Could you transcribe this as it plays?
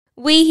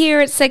We here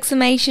at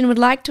Seximation would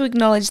like to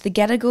acknowledge the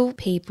Gadigal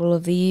people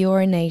of the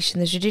Eora Nation,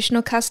 the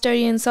traditional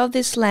custodians of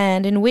this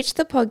land in which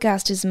the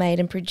podcast is made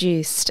and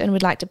produced, and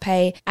would like to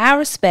pay our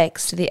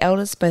respects to the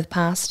elders both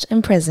past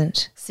and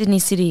present. Sydney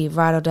City,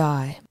 ride or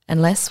die,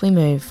 unless we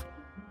move.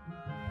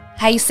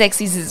 Hey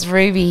sexies, it's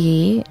Ruby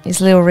here. It's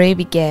little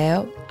Ruby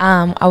girl.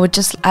 I would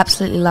just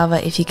absolutely love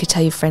it if you could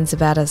tell your friends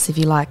about us if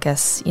you like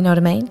us. You know what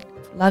I mean?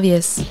 Love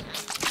yous.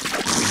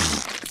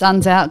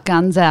 Sun's out,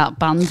 guns out,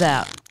 buns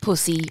out.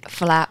 Pussy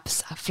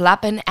flaps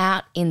flapping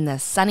out in the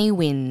sunny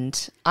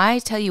wind. I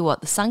tell you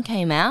what, the sun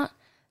came out,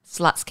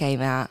 sluts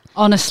came out.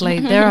 Honestly,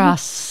 there are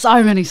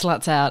so many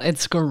sluts out.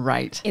 It's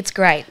great. It's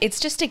great. It's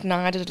just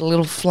ignited a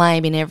little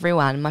flame in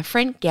everyone. My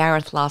friend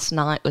Gareth last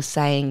night was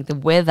saying the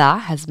weather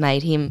has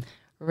made him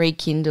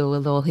rekindle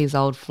with all his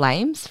old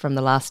flames from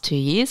the last 2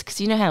 years,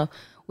 because you know how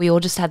we all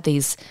just had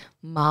these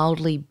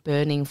mildly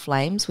burning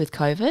flames with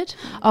COVID.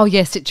 Oh,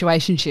 yeah,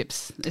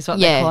 situationships is what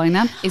they're calling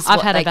them.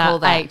 I've had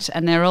about 8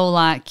 and they're all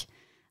like,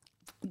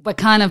 we're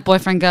kind of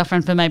boyfriend,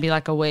 girlfriend for maybe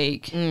like a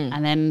week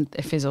and then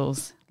it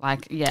fizzles.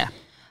 Like, yeah.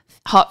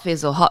 Hot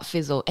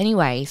fizzle.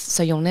 Anyways,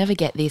 so you'll never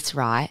get this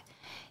right.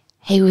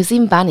 He was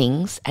in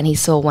Bunnings and he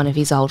saw one of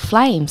his old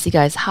flames. He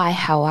goes, "Hi,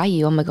 how are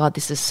you? Oh my God,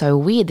 this is so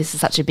weird. This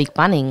is such a big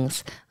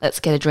Bunnings. Let's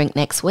get a drink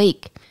next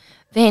week."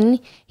 Then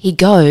he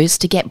goes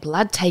to get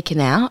blood taken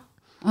out.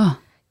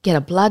 Get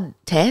a blood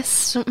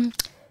test, and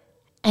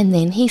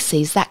then he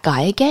sees that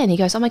guy again. He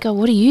goes, "Oh my God,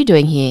 what are you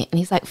doing here?" And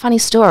he's like, "Funny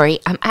story,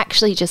 I'm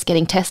actually just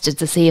getting tested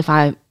to see if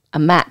I'm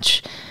a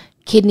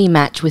kidney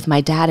match with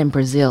my dad in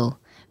Brazil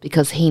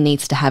because he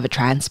needs to have a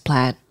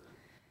transplant."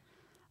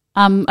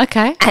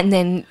 Okay. And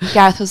then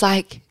Gareth was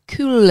like,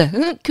 cool.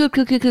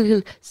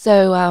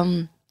 So,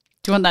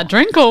 do you want that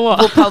drink or what?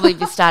 We'll probably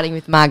be starting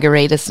with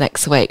margaritas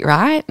next week,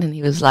 right? And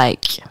he was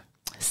like,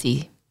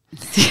 see.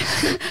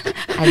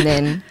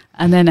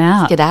 And then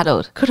out.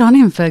 Skedaddled. Good on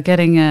him for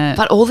getting a...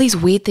 But all these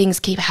weird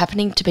things keep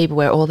happening to people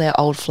where all their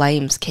old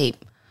flames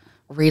keep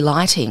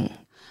relighting.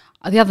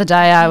 The other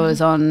day I was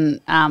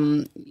on,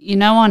 you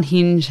know on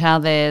Hinge how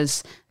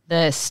there's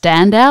the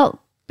standout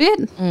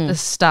bit, the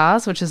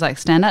stars, which is like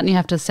standout, and you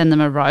have to send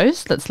them a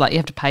rose that's like you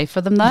have to pay for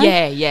them though?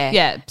 Yeah.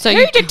 Yeah. So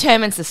who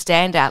determines the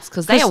standouts?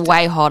 Because they are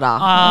way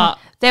hotter.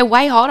 They're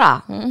way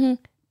hotter.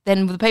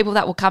 Than the people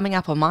that were coming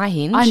up on my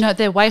Hinge. I know,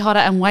 they're way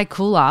hotter and way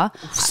cooler.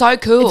 So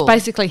cool. It's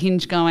basically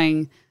Hinge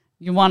going,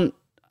 you want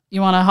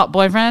a hot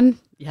boyfriend?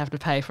 You have to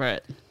pay for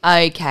it.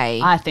 Okay.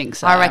 I think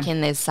so. I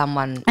reckon there's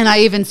someone. And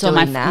I even saw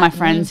my my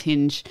friend's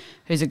Hinge,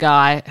 who's a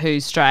guy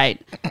who's straight,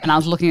 and I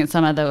was looking at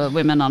some of the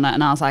women on it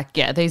and I was like,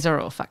 yeah, these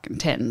are all fucking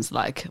 10s.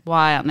 Like,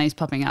 why aren't these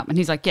popping up? And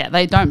he's like, yeah,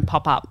 they don't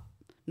pop up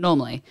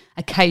normally.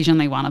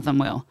 Occasionally one of them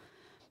will.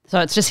 So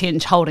it's just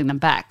Hinge holding them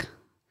back,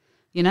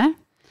 you know?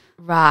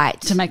 Right.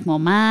 To make more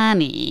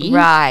money.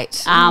 Right.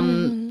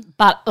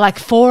 But like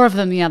 4 of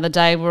them the other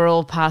day were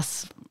all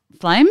past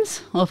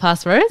flames, all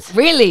past rose.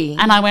 Really?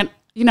 And I went,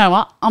 you know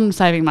what? I'm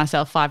saving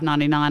myself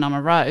 $5.99 on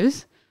a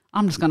rose.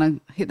 I'm just going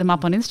to hit them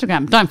up on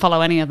Instagram. Don't follow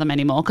any of them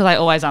anymore because I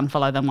always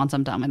unfollow them once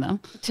I'm done with them.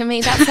 To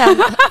me, that sounds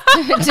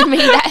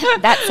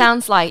that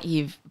sounds like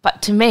you've.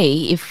 But to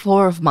me, if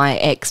 4 of my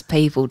ex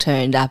people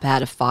turned up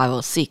out of 5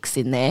 or 6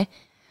 in there,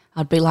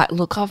 I'd be like,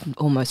 look, I've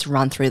almost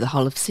run through the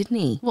whole of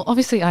Sydney. Well,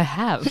 obviously I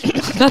have.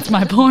 That's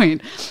my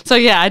point. So,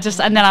 yeah,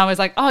 and then I was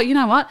like, oh, you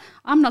know what?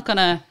 I'm not going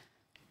to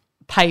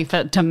pay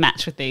to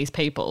match with these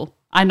people.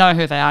 I know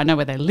who they are. I know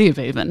where they live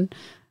even.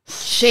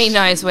 She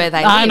knows where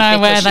they live. I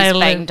know where they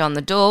live. She's banged on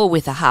the door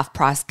with a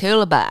half-price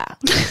cooler bar.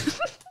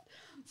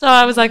 So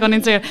I was like on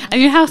Instagram. And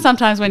you know how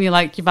sometimes when you've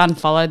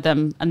unfollowed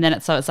them and then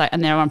it's like,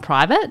 and they're on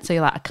private. So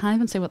you're like, I can't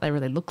even see what they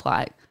really look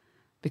like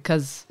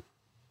because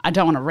I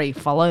don't want to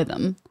re-follow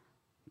them.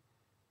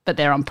 But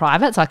they're on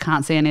private, so I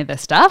can't see any of their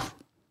stuff.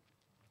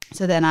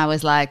 So then I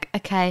was like,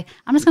 okay,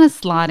 I'm just going to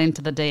slide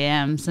into the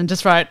DMs and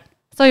just wrote,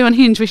 saw you on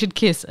Hinge, we should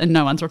kiss. And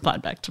no one's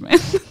replied back to me.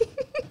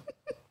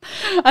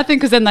 I think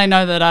because then they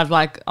know that I've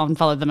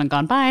unfollowed them and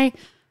gone, bye.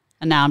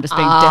 And now I'm just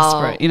being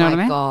desperate. You know what I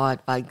mean? Oh, my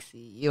God,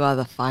 Bugsy, you are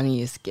the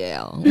funniest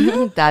girl.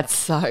 That's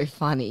so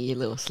funny, you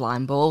little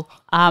slime ball.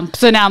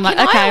 So now I'm like,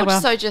 Can okay, I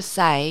also just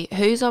say,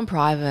 who's on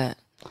private?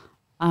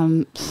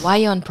 Why are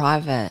you on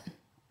private?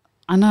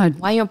 I know.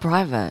 Why are you on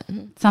private?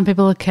 Some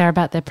people care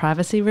about their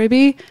privacy,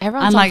 Ruby.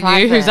 Everyone's Unlike on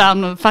private. you, who's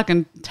on a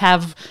fucking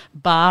TAV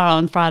bar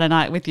on Friday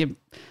night with your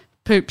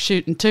poop,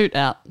 shoot and toot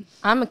out.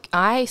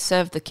 I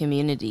serve the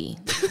community.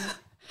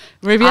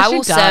 Ruby I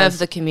will serve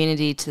the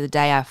community to the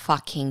day I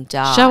fucking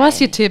die. Show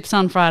us your tips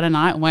on Friday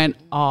night. Went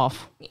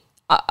off.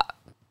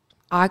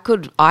 I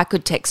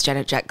could text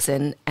Janet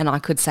Jackson and I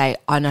could say,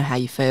 I know how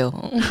you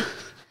feel.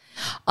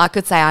 I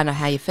could say I know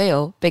how you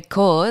feel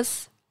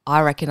because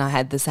I reckon I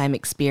had the same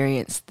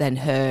experience than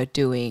her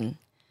doing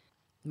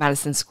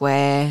Madison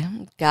Square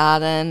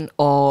Garden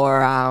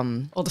or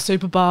the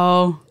Super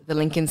Bowl, the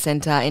Lincoln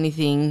Centre,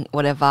 anything,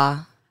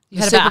 whatever. You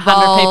had about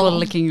 100 people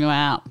licking you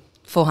out.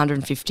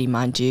 450,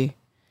 mind you.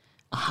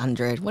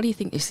 100. What do you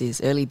think this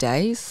is? Early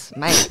days?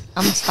 Mate,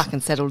 I'm just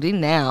fucking settled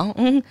in now.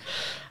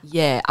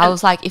 Yeah, I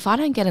was like, if I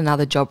don't get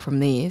another job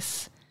from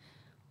this,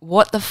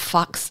 what the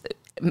fuck's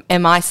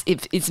am I?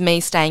 If it's me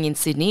staying in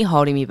Sydney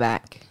holding me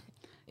back.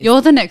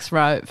 You're the next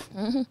Rove.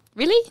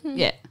 Really?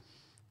 Yeah.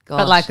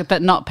 Gosh.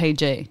 But not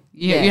PG.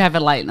 You have a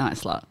late night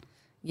slot.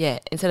 Yeah.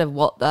 Instead of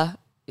what the,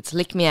 it's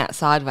lick me out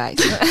sideways.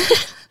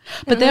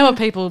 But there were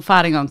people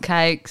farting on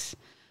cakes.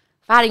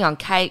 Farting on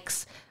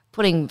cakes,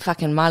 putting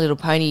fucking My Little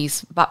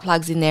Ponies butt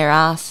plugs in their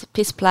ass,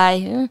 piss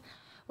play,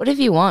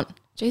 whatever you want.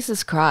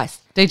 Jesus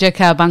Christ. DJ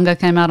Cowabunga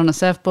came out on a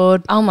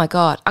surfboard. Oh my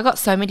God. I got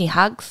so many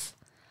hugs.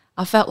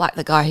 I felt like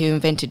the guy who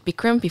invented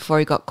Bikram before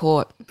he got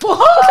caught.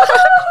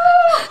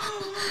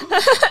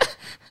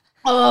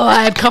 Oh,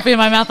 I had coffee in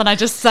my mouth and I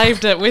just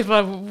saved it with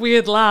a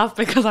weird laugh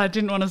because I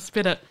didn't want to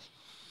spit it.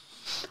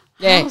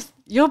 Yeah.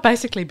 You're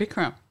basically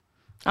Bikram.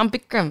 I'm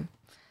Bikram.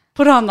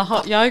 Put on the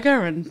hot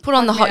yoga and Put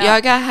on the hot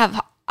yoga,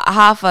 have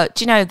half a...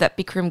 Do you know that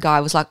Bikram guy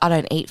was like, I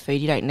don't eat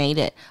food, you don't need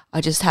it.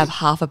 I just have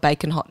half a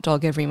bacon hot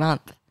dog every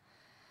month.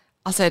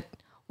 I said,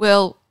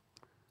 well,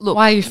 look...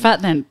 Why are you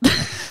fat then?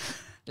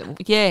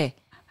 Yeah.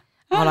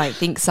 I don't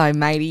think so,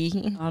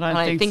 matey. I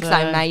don't think so,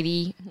 so.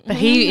 matey. But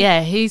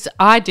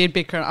I did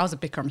Bikram. I was a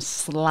Bikram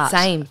slut.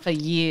 Same. For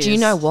years. Do you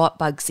know what,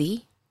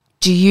 Bugsy?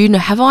 Do you know,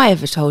 have I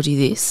ever told you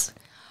this?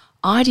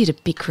 I did a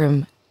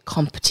Bikram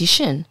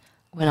competition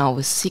when I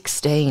was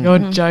 16 You're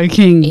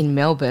joking. in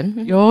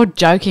Melbourne. You're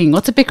joking.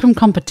 What's a Bikram There's a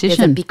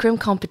competition? Bikram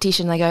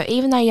competition. They go,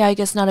 even though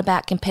yoga's not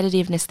about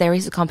competitiveness, there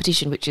is a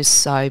competition, which is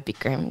so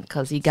Bikram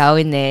because you go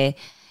in there,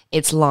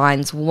 it's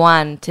lines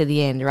 1 to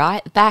the end,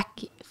 right? Back,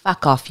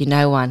 fuck off, you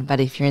know one. But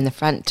if you're in the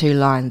front 2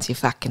 lines, you're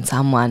fucking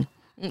someone,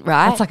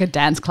 right? It's like a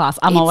dance class.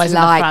 I'm It's always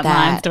like in the front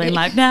that. lines doing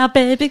like, now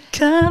baby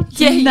come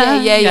Yeah.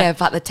 tonight."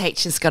 But the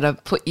teacher's got to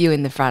put you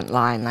in the front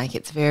line. Like,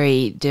 it's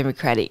very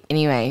democratic.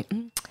 Anyway,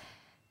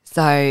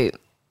 so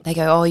they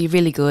go, oh, you're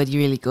really good,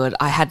 you're really good.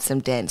 I had some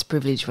dance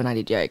privilege when I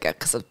did yoga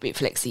because I was a bit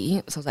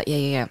flexy. So I was like,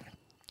 yeah.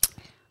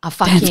 I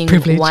fucking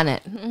privilege. won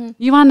it.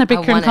 You won the I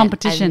won Bikram it.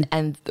 competition.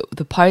 And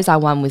the pose I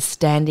won was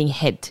standing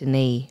head to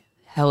knee,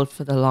 held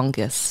for the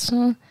longest.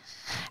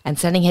 And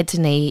standing head to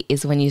knee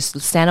is when you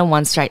stand on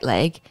one straight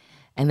leg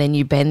and then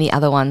you bend the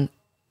other one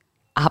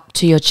up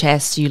to your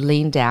chest, you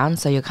lean down,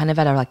 so you're kind of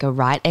at a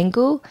right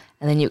angle,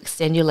 and then you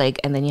extend your leg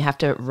and then you have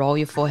to roll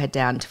your forehead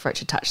down for it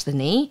to touch the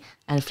knee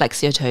and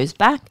flex your toes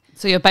back.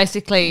 So you're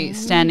basically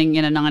standing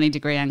in a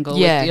 90-degree angle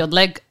Yeah. with your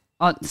leg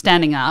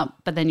standing up,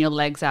 but then your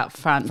legs out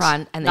front.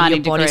 And then 90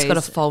 your body's got to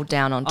degrees. fold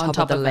down on top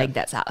of the leg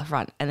that's out the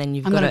front, and then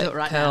you've I'm got gonna to do it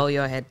right curl now.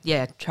 your head.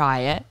 Yeah, try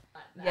it.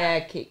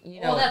 Yeah, kick.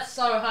 You know. that's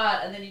so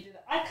hard. And then you do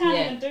that. I can't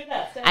Yeah. even do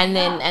that. And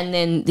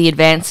then the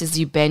advance is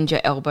you bend your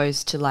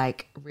elbows to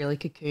like really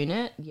cocoon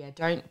it. Yeah,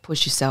 don't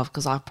push yourself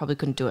because I probably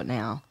couldn't do it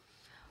now.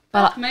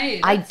 But Fuck me,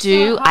 I that's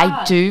do so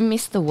hard.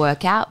 miss the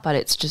workout, but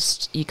it's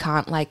just you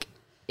can't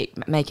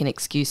make an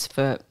excuse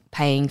for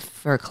paying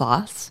for a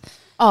class.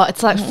 Oh,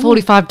 it's like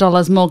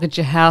 $45, mortgage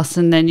your house,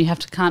 and then you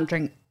can't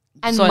drink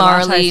And soy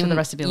morally, lattes for the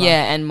rest of your life.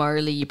 yeah, and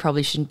morally, you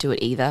probably shouldn't do it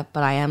either.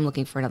 But I am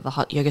looking for another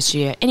hot yoga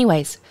studio.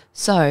 Anyways,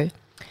 so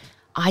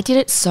I did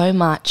it so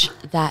much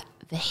that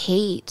the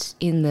heat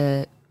in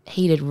the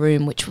heated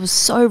room, which was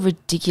so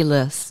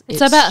ridiculous,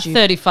 It's about stu-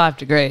 35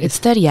 degrees. It's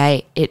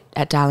 38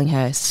 at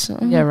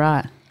Darlinghurst. yeah,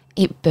 right.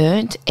 It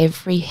burnt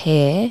every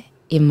hair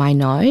in my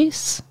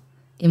nose,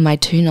 in my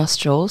 2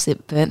 nostrils.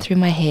 It burnt through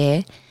my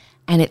hair,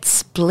 and it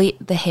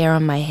split the hair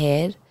on my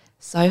head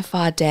so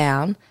far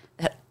down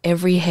that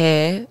every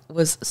hair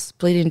was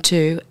split in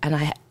 2, and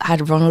I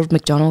had Ronald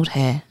McDonald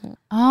hair.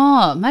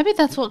 Oh, maybe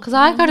that's what, because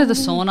I go to the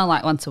sauna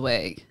like once a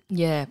week.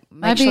 Yeah,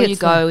 make Maybe sure you it's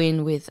go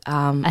in with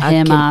a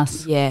hair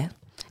mask. Yeah,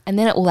 and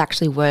then it will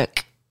actually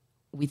work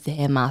with the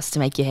hair mask to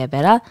make your hair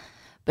better.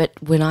 But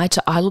when I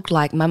looked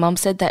like, my mum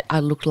said that I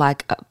looked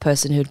like a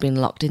person who'd been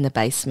locked in the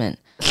basement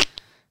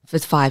for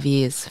 5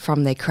 years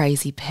from their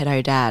crazy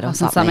pedo dad or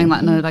Wasn't something.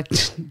 something like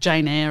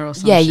Jane Eyre or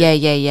something.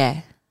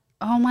 Yeah.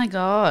 Oh my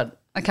God.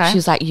 Okay. She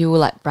was like, you were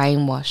like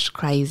brainwashed,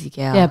 crazy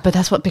girl. yeah, but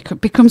that's what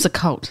Bikram's a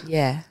cult.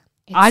 Yeah.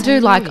 I It's do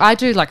so like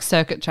weird.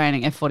 circuit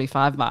training,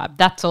 F45 vibe.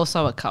 That's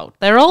also a cult.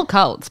 They're all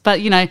cults,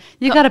 but you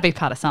got to be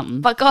part of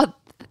something. But God,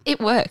 it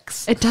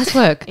works. It does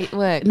work. It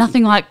works.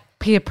 Nothing like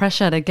peer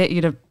pressure to get you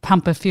to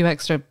pump a few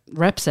extra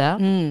reps out.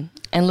 And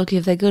look,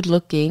 if they're good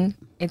looking,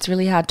 it's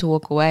really hard to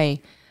walk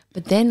away.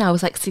 But then I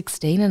was like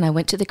 16 and I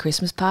went to the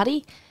Christmas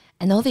party,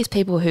 and all these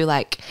people who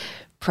like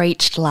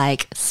preached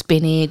like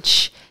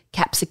spinach,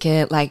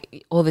 capsicum,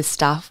 like all this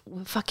stuff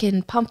were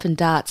fucking pumping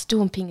darts,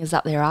 doing fingers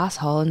up their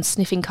asshole and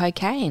sniffing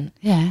cocaine.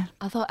 Yeah.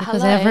 I thought,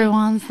 Because hello,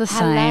 everyone's the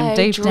same. hello,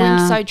 Deep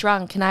down. so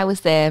drunk, and I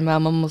was there. And my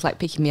mum was like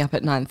picking me up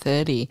at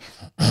 9:30.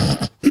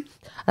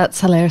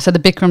 That's hilarious. So the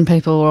Bikram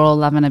people were all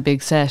loving a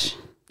big sesh.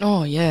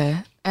 Oh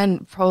yeah,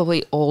 and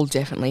probably all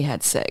definitely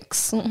had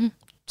sex.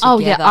 Oh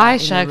yeah, together I in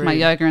the shagged my room.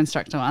 yoga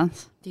instructor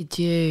once. Did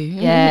you?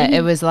 Yeah,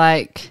 it was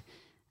like,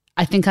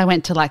 I think I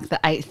went to like the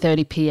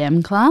 8:30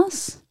 p.m.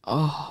 class.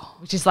 Oh,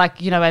 Which is like,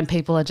 when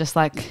people are just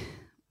like,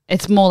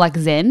 it's more like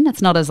Zen.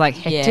 It's not as like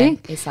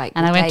hectic. it's like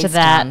and the I went to day's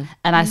that done.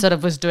 and I sort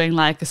of was doing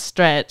like a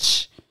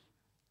stretch,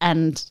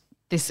 and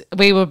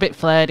we were a bit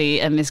flirty,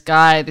 and this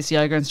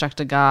yoga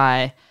instructor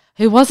guy,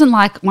 He wasn't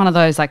like one of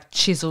those like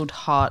chiseled,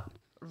 hot,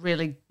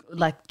 really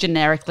like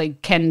generically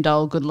Ken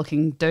doll good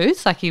looking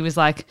dudes. Like he was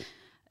like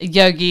a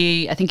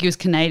yogi. I think he was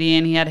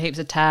Canadian. He had heaps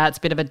of tats,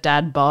 bit of a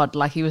dad bod.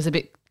 Like he was a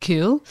bit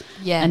cool.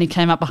 Yeah. And he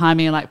came up behind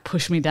me and like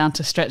pushed me down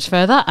to stretch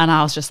further. And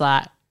I was just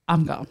like,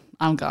 I'm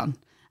gone.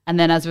 And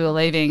then as we were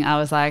leaving, I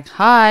was like,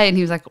 hi. And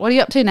he was like, what are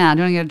you up to now? Do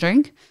you want to get a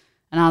drink?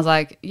 And I was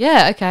like,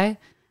 yeah, okay.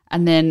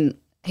 And then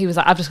he was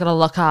like, I've just got to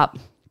lock up.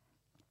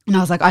 And I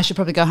was like, I should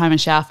probably go home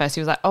and shower first.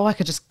 He was like, oh, I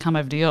could just come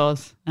over to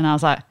yours. And I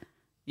was like,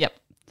 yep.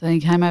 So he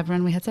came over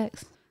and we had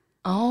sex.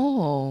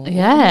 Oh.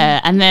 Yeah.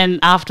 And then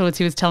afterwards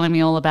he was telling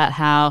me all about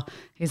how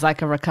he's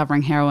like a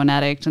recovering heroin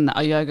addict and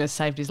that yoga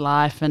saved his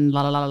life and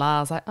la la la la. I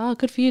was like, oh,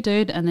 good for you,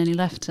 dude. And then he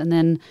left. And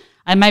then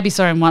I maybe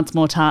saw him one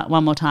more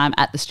time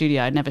at the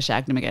studio. Never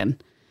shagged him again.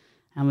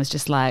 And was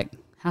just like,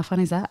 how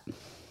fun is that?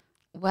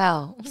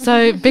 Well.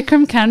 So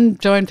Bikram can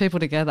join people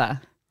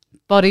together.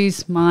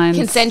 Bodies, minds.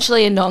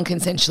 Consensually and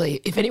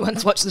non-consensually, if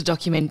anyone's watched the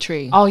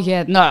documentary. Oh,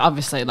 yeah. No,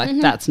 obviously, like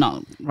that's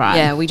not right.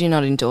 Yeah, we do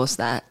not endorse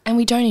that. And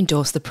we don't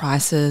endorse the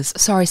prices.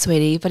 Sorry,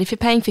 sweetie, but if you're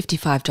paying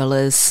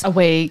 $55 A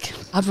week.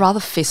 I'd rather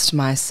fist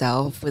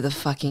myself with a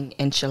fucking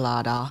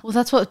enchilada. Well,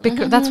 that's what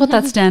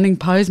that standing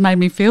pose made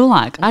me feel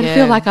like. I Yeah.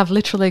 feel like I've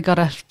literally got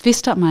a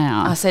fist up my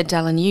I ass. said,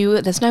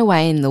 Dylan, there's no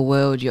way in the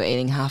world you're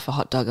eating half a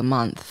hot dog a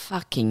month.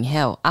 Fucking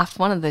hell. After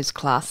one of those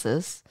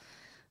classes,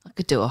 I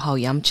could do a whole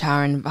yum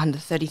cha in under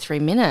 33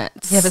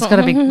 minutes. Yeah, but it's got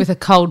to be with a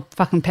cold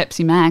fucking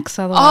Pepsi Max.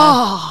 Otherwise,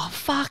 Oh,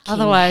 fucking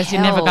Otherwise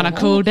you're never hell. gonna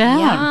cool down.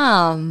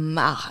 Yum.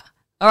 Ah.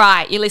 All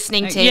right, you're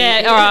listening to...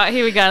 yeah, all right,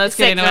 here we go. Let's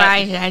get into it.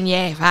 And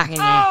yeah, fucking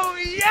yeah. Oh,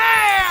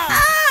 yeah!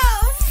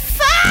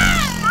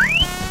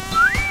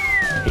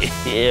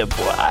 Yeah,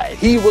 boy.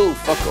 He will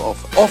fuck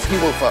off. Off he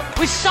will fuck.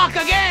 We suck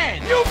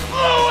again! You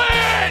blew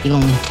it! You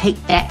gonna take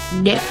that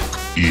nip?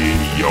 In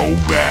your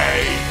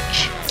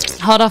rage.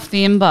 Hot off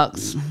the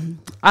inbox.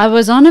 I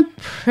was on a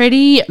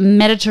pretty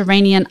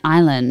Mediterranean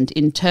island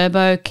in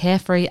turbo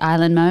carefree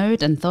island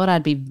mode and thought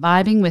I'd be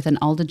vibing with an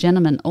older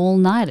gentleman all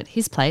night at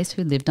his place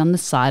who lived on the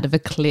side of a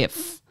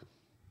cliff.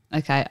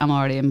 Okay, I'm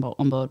already on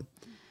board.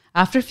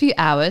 After a few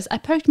hours, I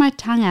poked my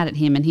tongue out at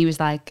him and he was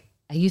like,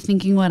 are you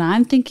thinking what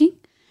I'm thinking?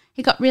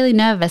 He got really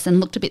nervous and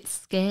looked a bit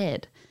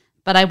scared.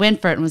 But I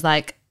went for it and was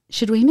like,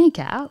 should we make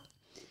out?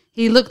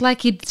 He looked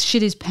like he'd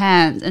shit his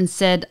pants and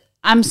said,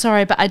 I'm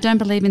sorry, but I don't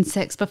believe in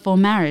sex before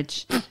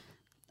marriage.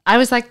 I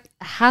was like,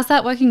 how's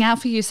that working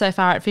out for you so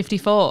far at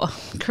 54?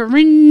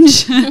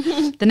 Cringe.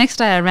 The next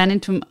day I ran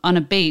into him on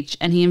a beach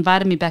and he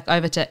invited me back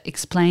over to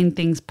explain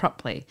things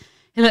properly.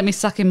 He let me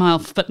suck him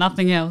off, but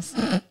nothing else.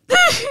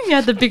 He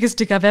had the biggest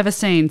dick I've ever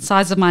seen,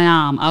 size of my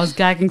arm. I was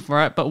gagging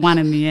for it, but won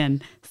in the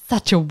end.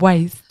 Such a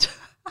waste.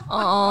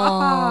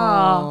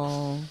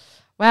 Oh.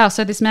 Wow,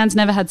 so this man's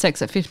never had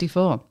sex at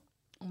 54.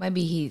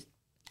 Maybe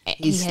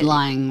He's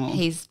lying more.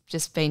 He's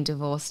just been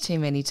divorced too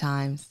many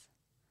times.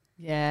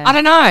 Yeah. I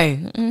don't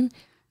know.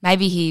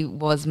 Maybe he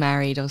was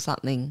married or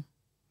something.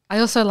 I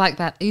also like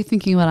that. Are you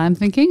thinking what I'm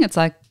thinking? It's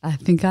like, I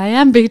think I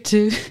am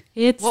B2.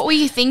 It's What were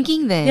you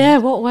thinking then? yeah.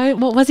 What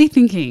was he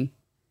thinking?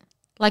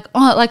 Like,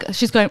 oh, like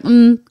she's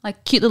going,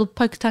 like cute little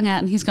poke tongue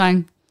out, and he's going,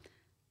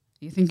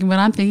 are you thinking what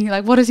I'm thinking?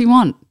 Like, what does he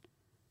want?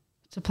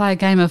 To play a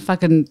game of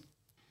fucking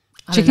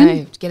I chicken? don't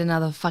know, to get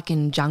another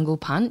fucking jungle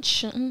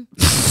punch.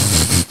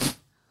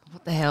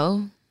 What the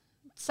hell?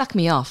 Suck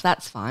me off,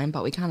 that's fine,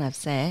 but we can't have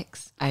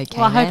sex. Okay.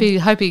 Well, I then.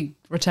 hope he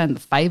returned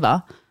the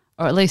favour,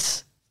 or at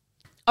least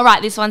All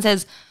right, this one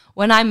says,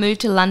 when I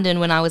moved to London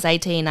when I was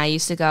 18, I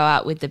used to go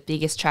out with the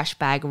biggest trash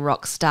bag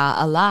rock star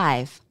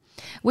alive.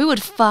 We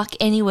would fuck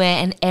anywhere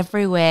and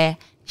everywhere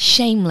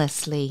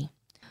shamelessly.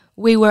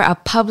 We were a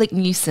public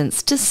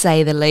nuisance, to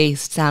say the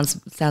least.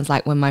 Sounds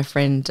like when my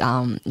friend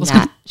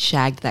Nat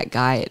shagged that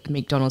guy at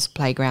McDonald's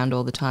playground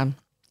all the time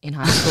in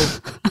high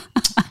school.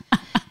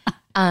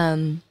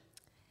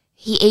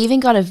 He even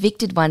got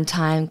evicted one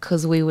time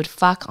because we would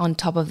fuck on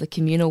top of the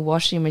communal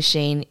washing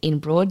machine in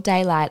broad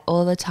daylight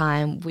all the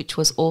time, which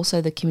was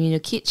also the communal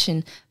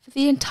kitchen for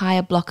the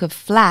entire block of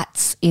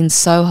flats in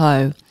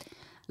Soho.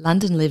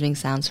 London living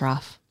sounds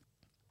rough.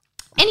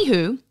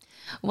 Anywho,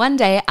 one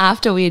day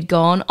after we had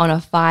gone on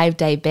a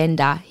 5-day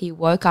bender, he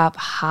woke up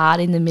hard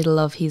in the middle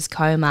of his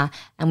coma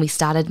and we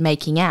started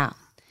making out.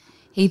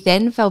 He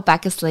then fell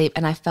back asleep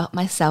and I felt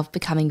myself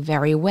becoming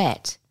very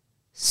wet.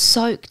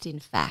 Soaked, in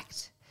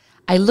fact.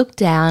 I looked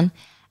down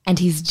and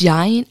his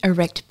giant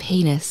erect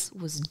penis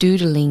was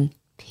doodling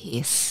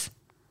piss.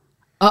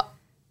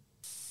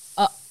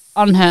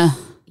 on her.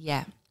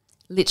 Yeah,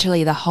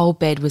 literally the whole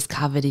bed was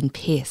covered in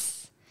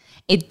piss.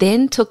 It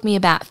then took me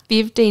about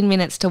 15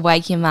 minutes to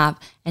wake him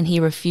up and he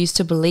refused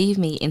to believe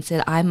me and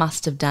said I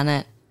must have done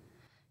it.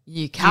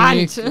 You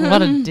can't.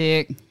 What a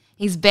dick.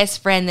 His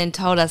best friend then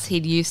told us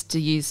he'd used to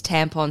use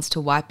tampons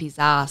to wipe his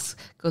ass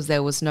because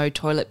there was no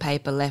toilet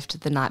paper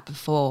left the night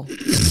before.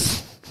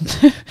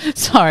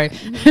 Sorry.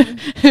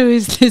 Who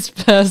is this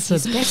person?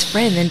 His best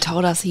friend then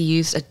told us he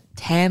used a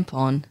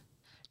tampon.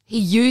 He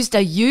used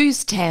a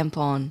used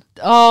tampon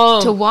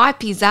to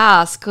wipe his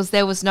ass because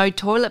there was no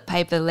toilet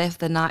paper left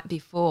the night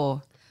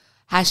before.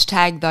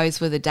 Hashtag those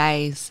were the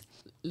days.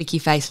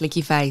 Licky face,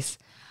 licky face.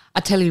 I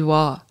tell you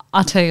what.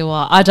 I'll tell you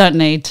what, I don't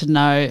need to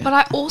know. But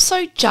I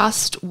also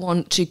just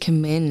want to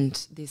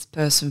commend this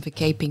person for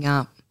keeping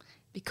up.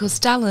 Because,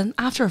 darling,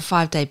 after a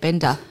 5-day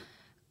bender,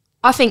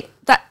 I think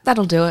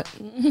that'll do it.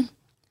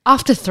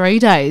 After 3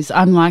 days,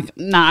 I'm like,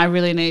 nah, I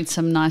really need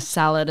some nice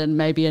salad and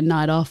maybe a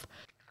night off.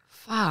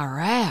 Far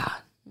out.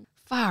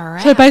 Far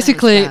out. So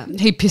basically, that is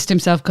he pissed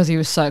himself because he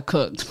was so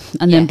cooked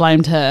and then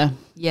blamed her.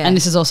 Yeah. And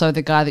this is also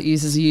the guy that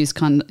uses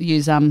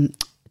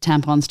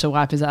tampons to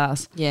wipe his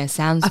ass. Yeah,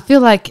 sounds I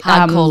feel like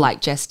hardcore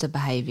like jester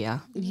behaviour.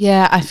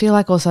 Yeah, I feel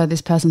like also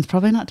this person's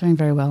probably not doing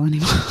very well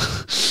anymore.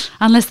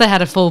 Unless they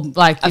had a full,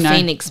 like, A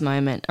phoenix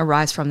moment, a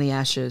rise from the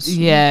ashes.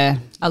 Yeah.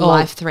 A Or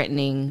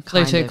life-threatening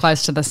flew kind too of.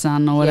 close to the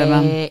sun or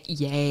whatever.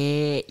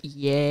 Yeah.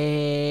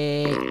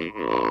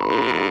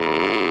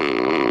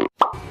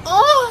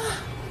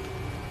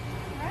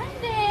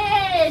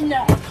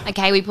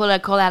 Okay, we put a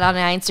call out on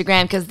our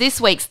Instagram because this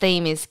week's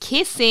theme is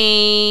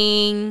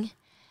kissing.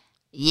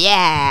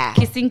 Yeah.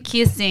 Kissing.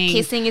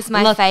 Kissing is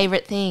my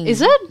favourite thing.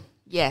 Is it?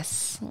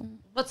 Yes.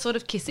 What sort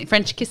of kissing?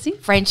 French kissing?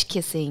 French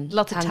kissing.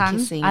 Lots of tongue.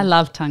 kissing. I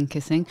love tongue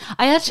kissing.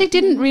 I actually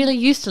didn't really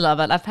used to love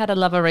it. I've had a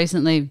lover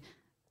recently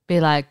be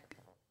like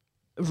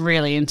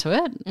really into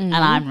it, and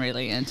I'm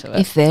really into it.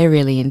 If they're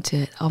really into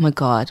it, oh my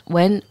God.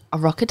 When a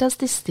rocker does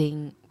this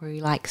thing where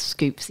he like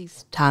scoops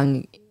his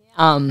tongue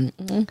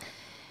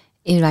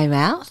in my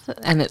mouth,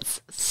 and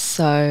it's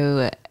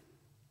so...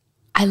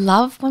 I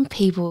love when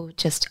people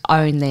just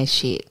own their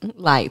shit.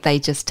 Like they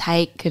just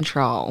take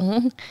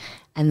control,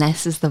 and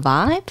this is the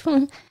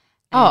vibe.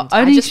 Oh,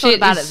 I owning just thought shit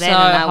about is it then, so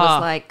and I was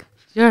hot. like,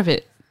 You're a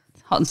bit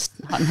hot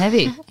and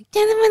heavy.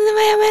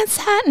 "It's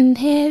hot and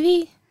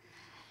heavy."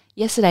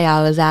 Yesterday,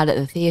 I was out at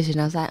the theatre, and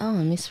I was like, "Oh,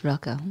 I miss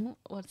Rocker.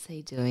 What's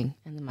he doing?"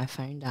 And then my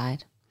phone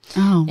died.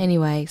 Oh.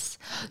 Anyways,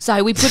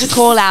 so we put a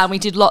call out and we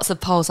did lots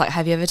of polls like,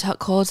 have you ever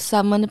called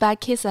someone a bad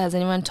kisser? Has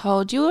anyone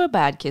told you a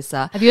bad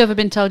kisser? Have you ever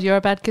been told you're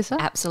a bad kisser?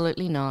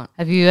 Absolutely not.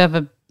 Have you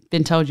ever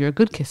been told you're a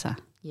good kisser?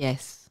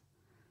 Yes.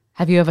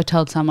 Have you ever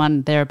told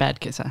someone they're a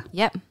bad kisser?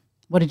 Yep.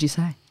 What did you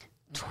say?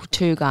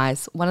 Two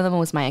guys. One of them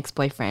was my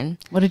ex-boyfriend.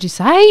 What did you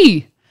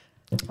say?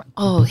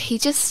 Oh, he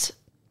just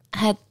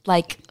had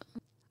like,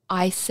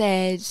 I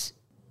said,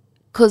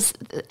 because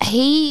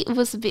he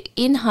was a bit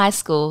in high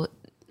school.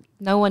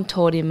 No one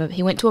taught him.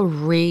 He went to a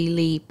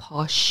really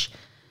posh.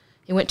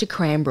 He went to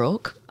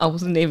Cranbrook. I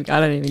don't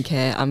even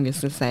care. I'm just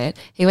gonna say it.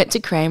 He went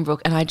to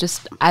Cranbrook, and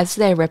as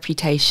their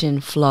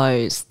reputation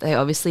flows, they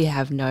obviously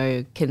have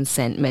no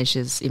consent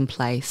measures in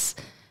place,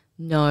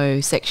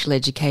 no sexual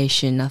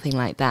education, nothing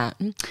like that.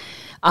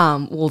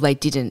 Well, they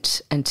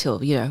didn't until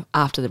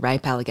after the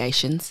rape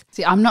allegations.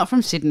 See, I'm not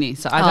from Sydney,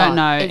 so I don't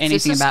know it's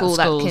anything just a about school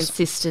schools. that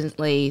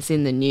consistently is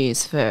in the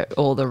news for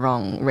all the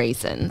wrong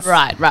reasons.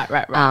 Right.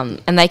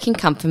 And they can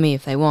come for me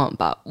if they want,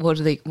 but what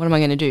am I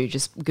going to do?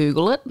 Just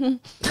Google it and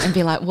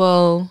be like,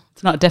 well,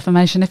 It's not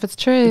defamation if it's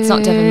true. it's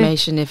not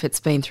defamation if it's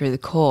been through the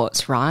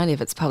courts, right?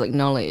 If it's public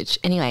knowledge.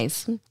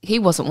 Anyways, he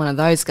wasn't one of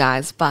those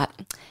guys, but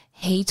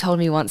he told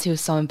me once he was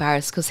so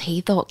embarrassed because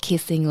he thought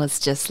kissing was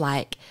just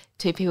like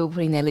two people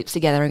putting their lips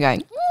together and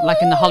going, Like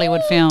in the Hollywood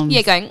films.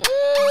 yeah, going,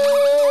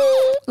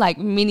 like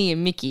Minnie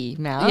and Mickey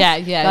Mouse.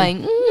 Yeah.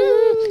 Going,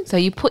 so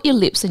you put your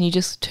lips and you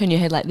just turn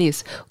your head like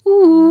this.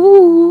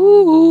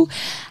 Ooh.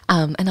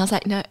 And I was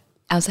like, no.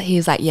 He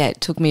was like, yeah, it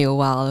took me a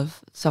while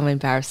of some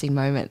embarrassing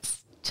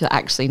moments to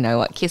actually know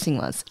what kissing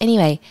was.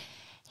 Anyway,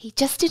 he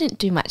just didn't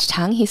do much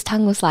tongue. His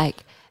tongue was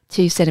like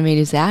 2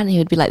 centimetres out and he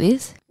would be like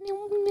this.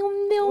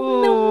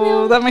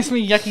 Oh, that makes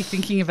me yucky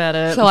thinking about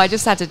it. So I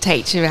just had to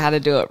teach him how to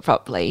do it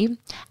properly.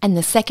 And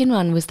the second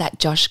one was that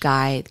Josh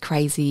guy,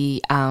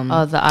 crazy,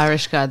 the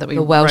Irish guy that we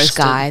the Welsh roasted.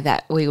 guy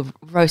that we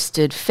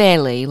roasted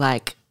fairly.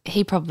 Like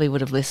he probably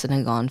would have listened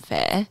and gone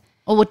fair.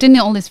 Oh, well, didn't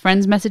all his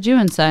friends message you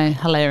and say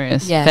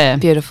hilarious? Yeah, Fair.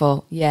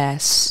 beautiful.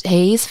 Yes,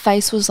 his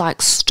face was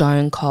like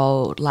stone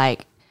cold,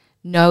 like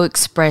no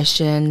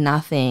expression,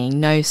 nothing,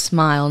 no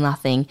smile,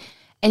 nothing.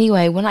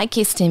 Anyway, when I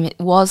kissed him, it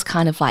was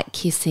kind of like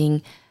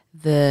kissing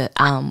the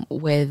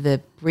where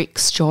the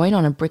bricks join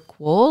on a brick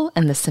wall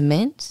and the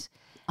cement.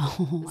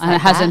 And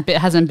like it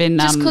hasn't been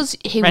Just because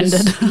he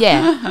rendered. was,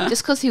 yeah,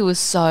 just because he was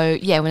so,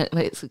 yeah, when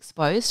it's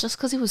exposed, just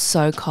because he was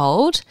so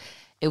cold,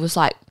 it was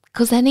like,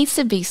 because there needs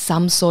to be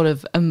some sort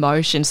of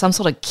emotion, some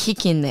sort of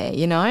kick in there,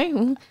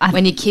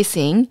 when you're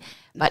kissing.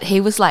 But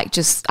he was like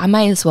I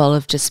may as well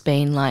have just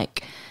been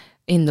like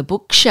in the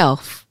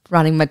bookshelf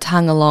running my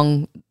tongue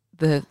along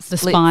the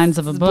spines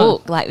of a the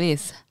book. like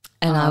this.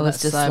 And I was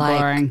that's just so like,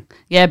 boring.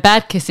 Yeah,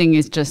 bad kissing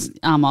is just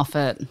I'm off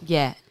it.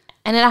 yeah.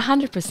 And it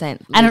 100%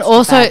 And it leads to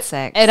also bad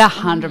sex. it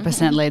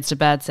 100% leads to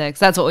bad sex.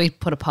 That's what we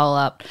put a poll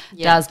up.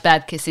 Yeah. Does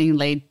bad kissing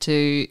lead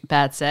to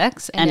bad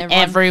sex? And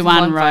everyone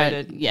everyone wrote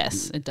voted.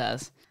 yes, it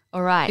does.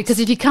 All right. Because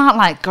if you can't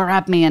like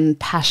grab me and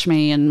pash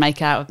me and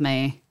make out with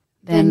me,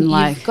 then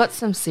like you've got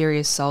some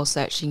serious soul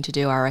searching to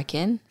do, I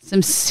reckon.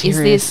 some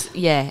serious.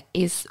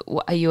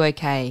 Are you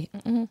okay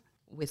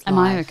with Am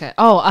I life? okay?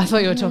 Oh, I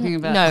thought you were talking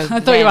about. No, I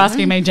thought you were them.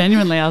 asking me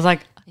genuinely. I was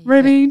like,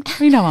 Ruby,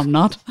 we know I'm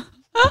not.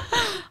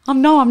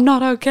 I'm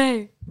not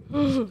okay.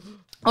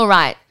 All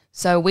right.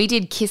 So we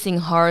did kissing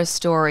horror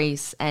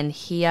stories, and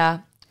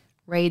here,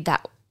 read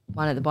that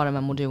one at the bottom,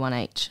 and we'll do one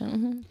each.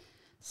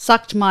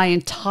 Sucked my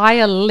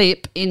entire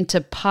lip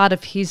into part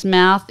of his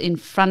mouth in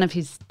front of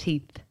his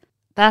teeth.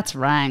 That's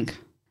rank.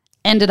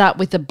 Ended up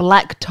with a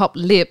black top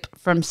lip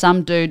from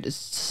some dude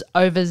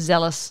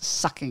overzealous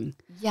sucking.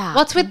 Yeah.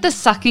 What's with the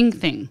sucking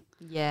thing?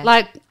 Yeah.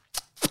 Like,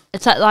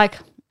 it's like,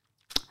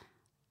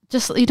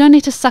 just, you don't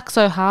need to suck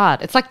so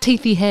hard. It's like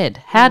teethy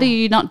head. How do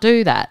you not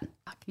do that?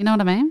 You know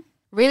what I mean?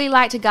 Really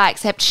liked a guy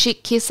except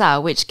shit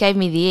kisser, which gave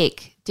me the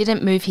ick.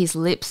 Didn't move his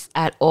lips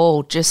at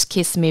all, just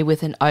kissed me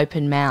with an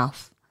open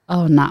mouth.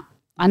 Oh, no.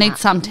 I need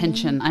some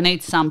tension. I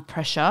need some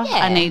pressure. Yeah.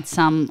 I need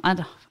some... I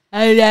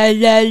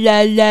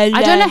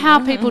don't know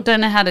how people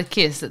don't know how to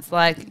kiss. It's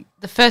like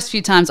the first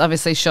few times,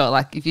 obviously, sure.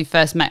 Like if you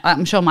first met,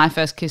 I'm sure my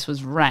first kiss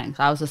was rank.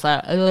 I was just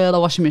like, the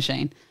washing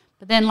machine.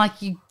 But then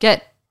like you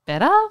get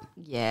better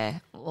Yeah.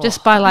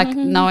 just by like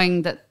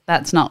knowing that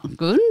that's not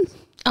good.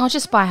 Oh,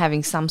 just by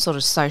having some sort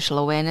of social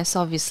awareness,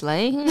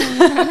 obviously.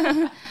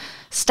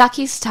 Stuck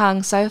his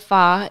tongue so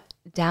far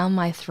down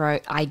my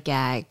throat, I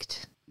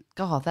gagged.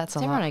 God, that's a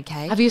Is lot. everyone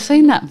okay? Have you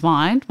seen that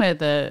Vine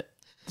where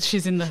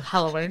she's in the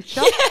Halloween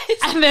shop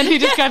and then he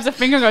just grabs a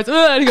finger and goes,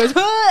 ugh, and he goes,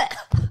 ugh.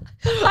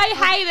 I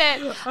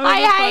hate it.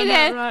 I hate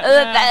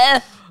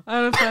it.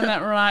 I'm going to find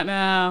that right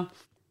now.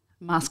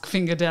 Mask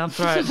finger down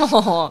throat.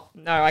 Oh,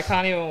 no, I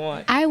can't even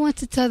watch. I want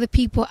to tell the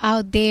people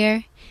out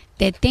there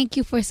that thank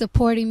you for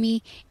supporting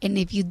me. And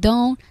if you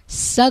don't,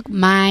 suck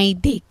my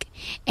dick.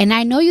 And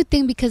I know you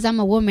think because I'm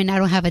a woman I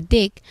don't have a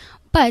dick,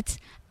 but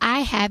I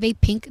have a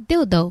pink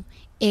dildo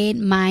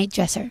in my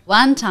dresser.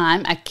 One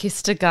time I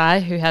kissed a guy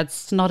who had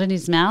snot in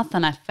his mouth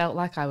and I felt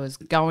like I was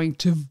going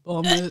to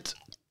vomit.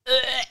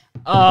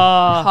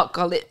 Hot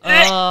gullet.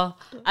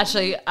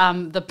 Actually,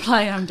 the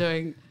play I'm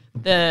doing,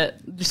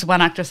 this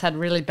one actress had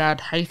really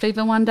bad hay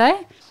fever one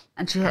day,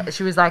 and she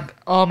was like,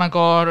 "Oh my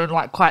God," and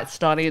like quite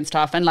snotty and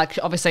stuff. And like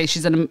obviously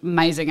she's an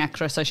amazing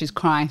actress, so she's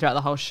crying throughout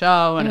the whole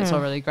show, and it's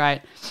all really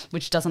great,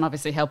 which doesn't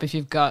obviously help if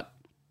you've got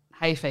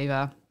hay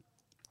fever.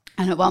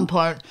 And at one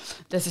point,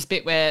 there's this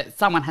bit where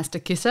someone has to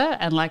kiss her,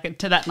 and like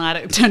to that night,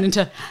 it turned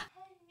into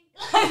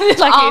it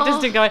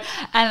just didn't go.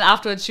 And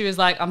afterwards, she was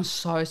like, "I'm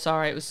so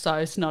sorry, it was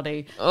so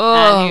snotty."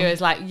 And he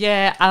was like,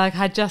 "Yeah,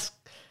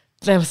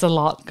 there was a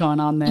lot going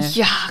on there."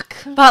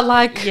 Yuck. But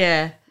like,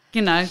 Yeah.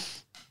 you know,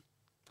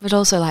 But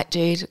also like,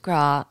 dude, grow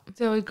up.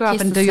 do grow up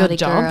Kiss and the do your snotty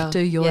job. girl. Do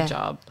your Yeah.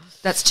 job.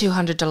 That's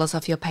 $200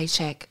 off your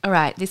paycheck. All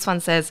right, this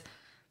one says,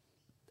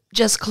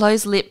 just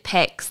closed lip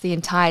pecs the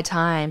entire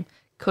time.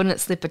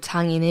 Couldn't slip a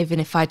tongue in even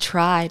if I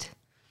tried.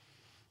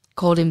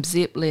 Called him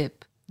zip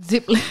lip.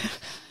 Zip lip.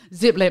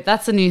 Zip lip.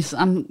 That's the news.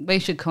 We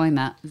should coin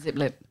that. Zip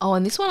lip. Oh,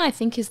 and this one I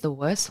think is the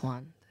worst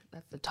one.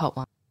 That's the top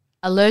one.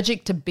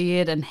 Allergic to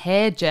beard and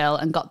hair gel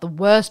and got the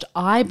worst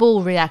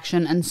eyeball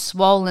reaction and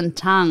swollen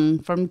tongue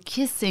from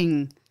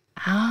kissing.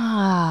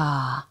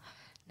 Ah,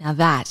 now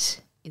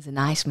that is a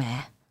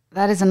nightmare.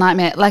 That is a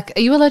nightmare. Like,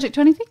 are you allergic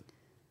to anything?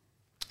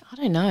 I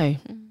don't know.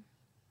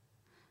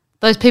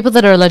 Those people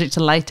that are allergic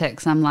to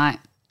latex, I'm like,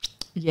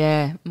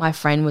 Yeah, my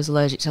friend was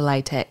allergic to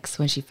latex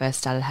when she first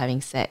started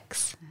having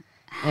sex.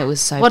 It was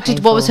so what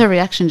painful. was her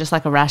reaction? Just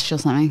like a rash or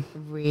something?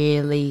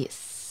 Really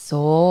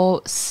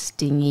sore,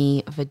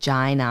 stingy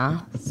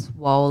vagina,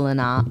 swollen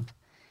up.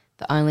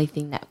 The only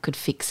thing that could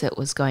fix it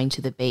was going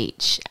to the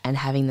beach and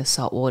having the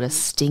salt water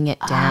sting it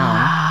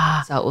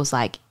down. So it was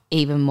like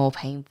even more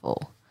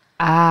painful.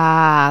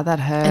 Ah, that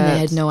hurts. And they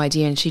had no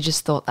idea, and she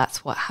just thought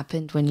that's what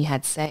happened when you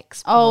had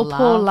sex. Oh,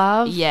 poor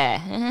love.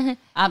 Yeah.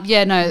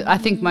 Yeah, no, I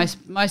think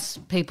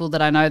most people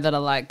that I know that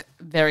are like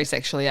very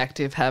sexually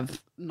active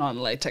have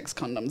non-latex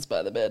condoms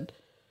by the bed.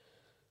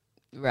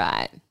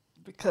 Right.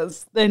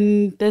 Because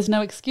then there's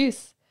no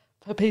excuse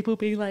for people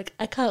being like,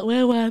 I can't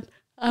wear one.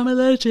 I'm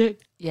allergic.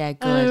 Yeah,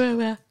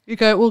 good. You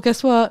go, well,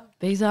 guess what?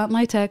 These aren't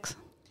latex.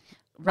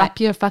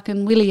 Wrap your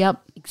fucking willy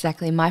up.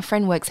 Exactly. My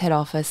friend works head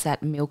office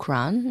at Milk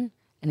Run,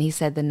 and he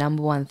said the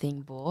number one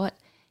thing bought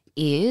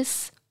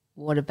is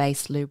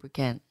water-based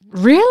lubricant.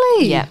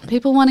 Really? Yeah.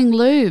 People wanting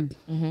lube.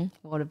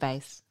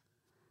 Water-based.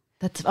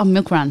 That's on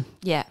Milk Run.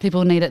 Yeah.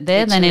 People need it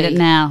there. They need it Literally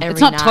now. every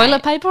It's not night.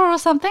 toilet paper or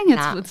something.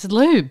 Nah. It's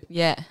lube.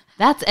 Yeah.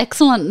 That's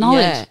excellent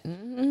knowledge.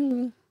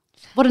 Yeah.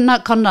 What are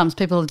not condoms?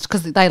 People,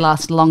 because they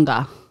last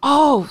longer.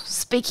 Oh,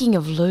 speaking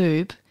of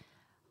lube,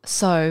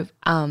 so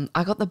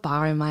I got the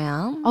bar in my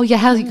arm. Oh, yeah.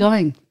 How's it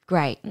going?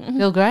 Great.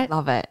 Feel great?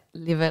 Love it.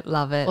 Live it.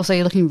 Love it. Also,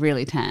 you're looking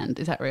really tanned.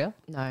 Is that real?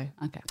 No.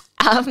 Okay.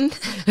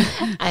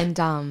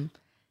 And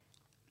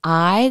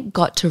I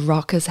got to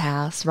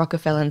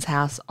Rockefeller's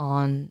house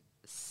on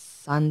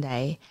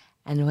Sunday,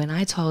 and when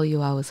I told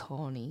you I was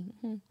horny,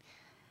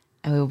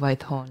 and we were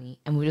both horny,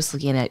 and we were just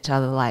looking at each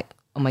other like,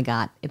 oh my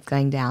God, it's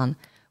going down.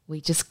 We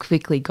just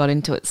quickly got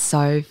into it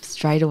so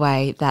straight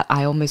away that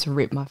I almost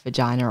ripped my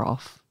vagina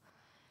off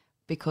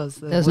because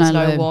there was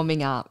no lube.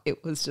 warming up.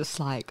 It was just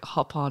like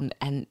hop on,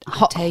 and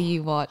I tell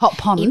you what, Hot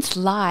pond. it's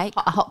like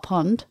A hot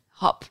pond.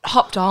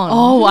 Hopped on.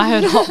 Oh, I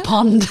heard hot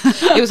pond.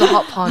 It was a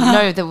hot pond.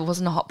 No, there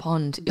wasn't a hot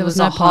pond. It was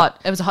no a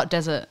hot. It was a hot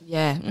desert.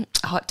 Yeah,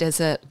 hot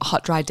desert,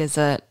 hot dry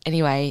desert.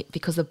 Anyway,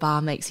 because the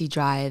bar makes you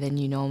drier than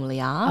you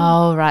normally are.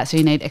 Oh, right. So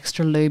you need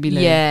extra lube.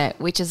 Yeah,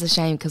 which is a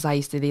shame because I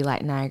used to be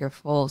like Niagara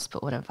Falls,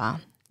 but whatever.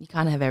 You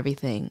can't have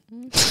everything.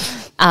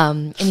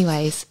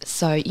 Anyways,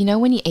 so you know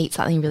when you eat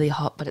something really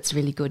hot but it's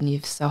really good and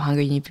you're so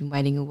hungry and you've been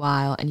waiting a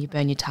while and you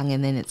burn your tongue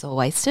and then it's all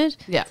wasted?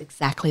 Yeah. It's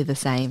exactly the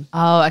same.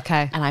 Oh,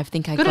 okay. And I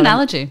think I Good got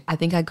analogy. I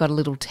think I got a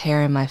little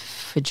tear in my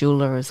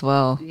fajula as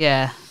well.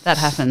 Yeah, that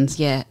happens.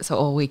 Yeah, so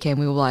all weekend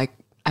we were like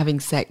having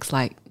sex,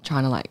 like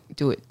trying to like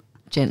do it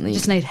gently. You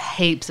just need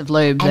heaps of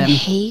lube and then.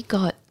 he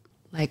got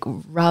like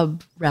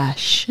rub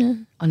rash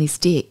on his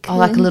dick. Oh,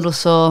 like a little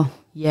sore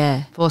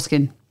Yeah.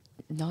 foreskin.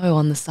 No,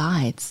 on the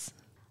sides.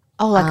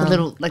 Oh, like a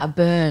little, A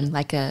burn,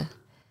 like a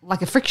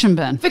friction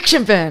burn.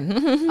 friction burn.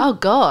 Oh,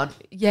 God.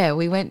 Yeah,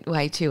 we went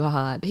way too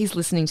hard. He's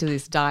listening to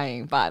this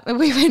dying, but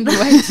we went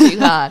way too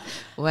hard.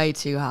 Way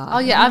too hard. Oh,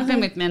 yeah. I've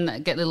been with men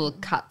that get little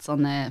cuts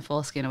on their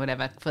foreskin or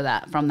whatever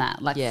from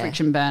that, like Yeah.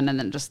 friction burn, and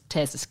then it just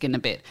tears the skin a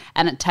bit.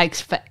 And it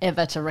takes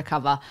forever to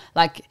recover.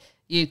 Like,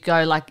 we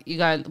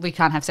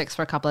can't have sex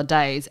for a couple of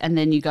days, and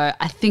then you go,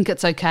 I think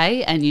it's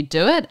okay, and you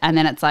do it, and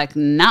then it's like,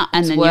 nah,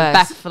 and then worse. you're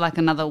back for like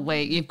another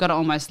week. You've got to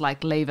almost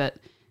like leave it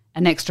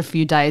an extra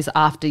few days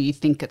after you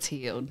think it's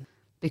healed,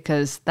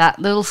 because that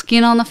little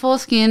skin on the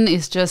foreskin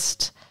is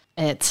just,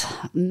 it's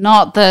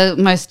not the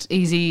most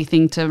easy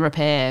thing to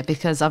repair,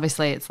 because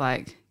obviously it's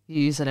like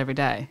you use it every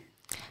day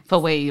for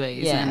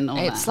wee-wees yeah, and all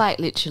it's that. like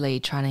literally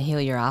trying to heal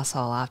your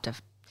asshole after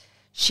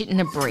shitting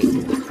a brick.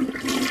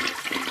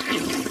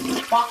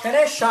 Fucking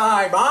this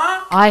side,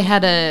 man. I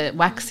had a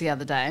wax the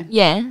other day.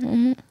 Yeah.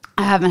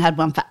 I haven't had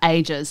one for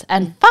ages.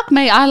 And fuck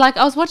me, I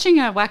was watching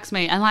her wax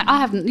me and like I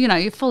haven't,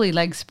 you're fully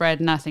legs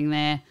spread, nothing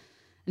there.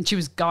 And she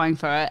was going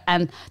for it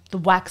and the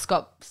wax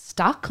got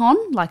stuck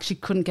on, like she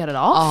couldn't get it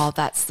off. Oh,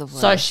 that's the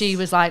worst. So she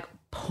was like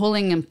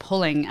pulling and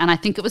pulling. And I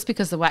think it was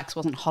because the wax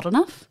wasn't hot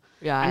enough.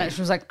 Right. And it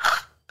was like,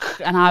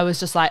 and I was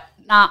just like,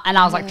 nah. And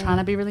I was like trying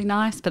to be really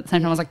nice. But at the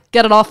same time, I was like,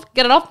 get it off.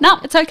 No,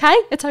 it's okay.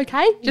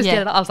 Just Yeah.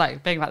 get it off. I was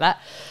like being like that.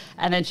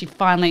 And then she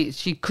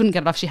couldn't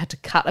get it off. She had to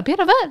cut a bit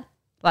of it.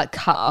 Like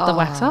cut the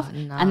wax off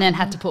and then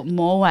had to put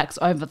more wax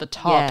over the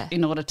top Yeah.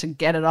 in order to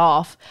get it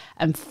off.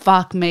 And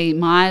fuck me,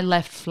 my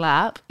left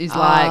flap is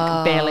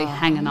like barely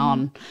hanging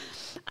on.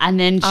 And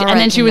then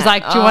she was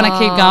like, do you want to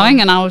keep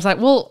going? And I was like,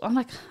 well,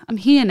 I'm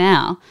here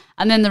now.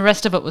 And then the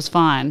rest of it was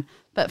fine.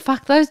 But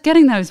fuck,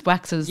 getting those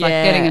waxes, like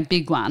Yeah. getting a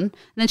big one. And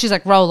then she's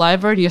like, roll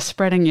over and you're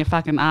spreading your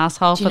fucking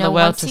asshole Do for you know, the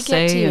world once to you see.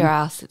 get to your And-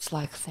 ass, it's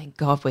like, thank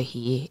God we're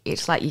here.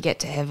 It's like you get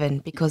to heaven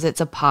because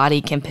it's a party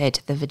compared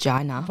to the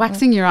vagina.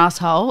 Waxing your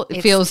asshole, it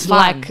It's feels fun.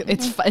 like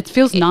it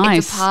feels nice.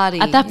 It's a party.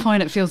 At that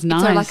point, it feels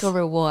nice. It's like a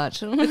reward.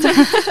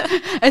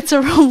 It's a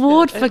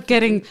reward for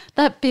getting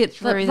that bit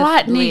Through the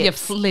right near your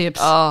lips. lips.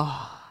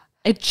 Oh,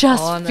 It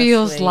just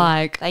feels honestly,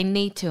 like, they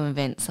need to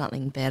invent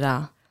something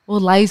better. well,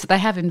 laser. They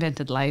have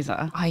invented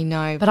laser. I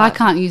know, But I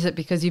can't use it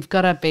because you've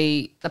got to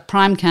be the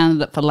prime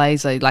candidate for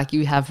laser. Like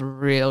you have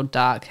real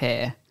dark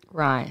hair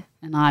Right.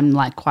 and I'm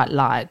like quite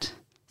light,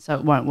 so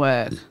it won't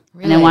work. And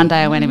then Really? one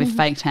day I went in with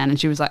fake tan and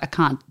she was like, I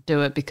can't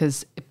do it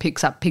because it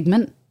picks up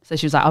pigment. So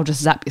she was like, I'll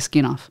just zap your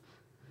skin off.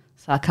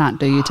 So I can't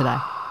do you today.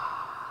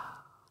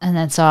 And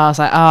then so I was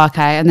like, oh,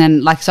 okay. And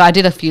then so I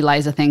did a few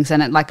laser things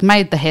and it like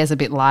made the hairs a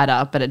bit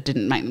lighter, but it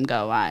didn't make them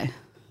go away.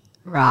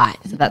 Right.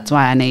 So that's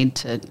why I need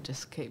to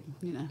just keep,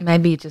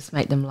 Maybe you just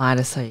make them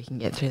lighter so you can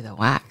get through the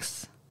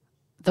wax.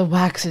 The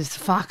wax is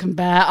fucking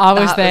bad. I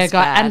was That there, was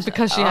guy, bad. and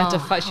because she had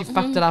to, she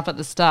fucked it up at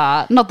the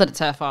start. Not that it's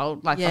her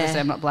fault. Like Yeah. obviously,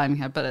 I'm not blaming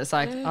her, but it's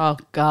like, oh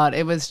god,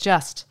 it was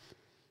just.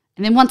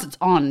 And then once it's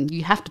on,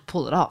 you have to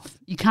pull it off.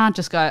 You can't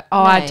just go,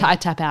 oh, No. I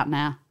tap out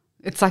now.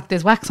 It's like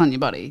there's wax on your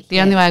body.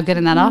 The only way of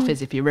getting that off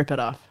is if you rip it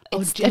off.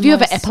 It's Have the you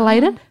ever most-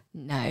 epilated?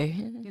 No.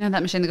 You know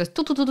that machine that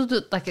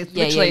goes like it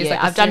Yeah, literally yeah, is yeah.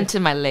 like a I've done ser- it to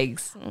my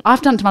legs.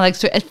 I've done it to my legs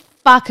too. It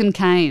fucking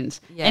canes.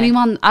 Yeah.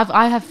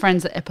 I have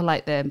friends that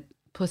epilate their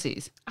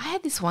pussies. I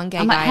had this one gay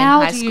I'm like, guy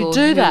how in high do you school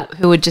do that?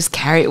 who would just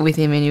carry it with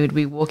him and he would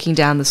be walking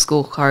down the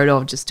school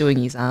corridor just doing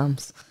his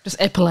arms. Just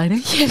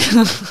epilating.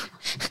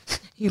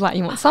 You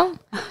want some?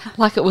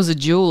 Like it was a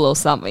jewel or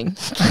something.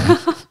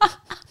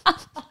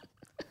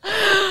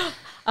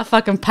 A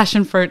fucking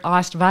passion fruit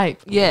iced vape.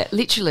 Yeah,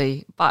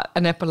 literally. But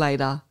an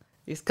epilator.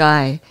 This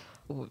guy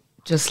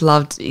just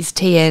loved his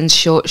TNs,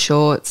 short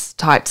shorts,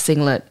 tight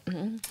singlet,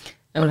 and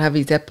would have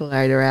his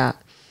epilator out.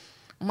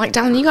 I'm like,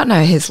 darling, you got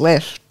no hairs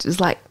left. It's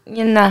like,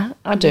 yeah, nah,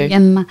 I do.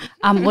 And,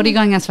 what are you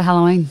going as for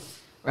Halloween?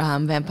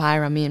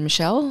 Vampire, me and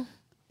Michelle,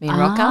 me and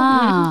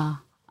Rocker.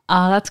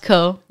 Oh, that's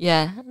cool.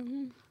 Yeah.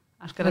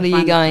 I've gotta What are you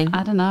find- going?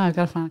 I don't know. I've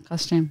got to find a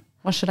costume.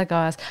 What should I go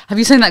as? Have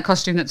you seen that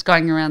costume that's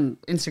going around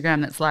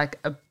Instagram that's like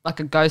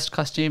a ghost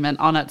costume and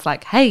on it's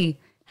like, hey,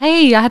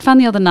 I had fun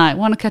the other night.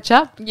 Want to catch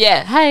up?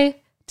 Yeah.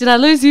 Hey, did I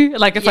lose you?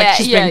 Like it's Yeah, like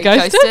she's yeah, been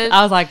ghosted. ghosted.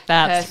 I was like,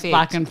 that's Perfect.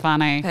 fucking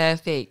funny.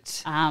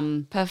 Perfect.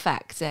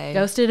 Perfect.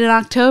 Ghosted in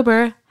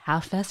October. How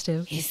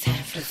festive. It's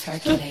time for the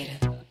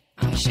circulator.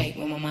 I'm shake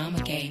what my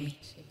mama gave me.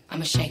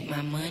 I'ma shake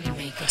my money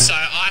maker. So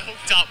I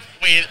hooked up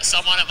with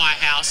someone at my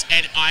house,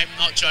 and I'm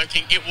not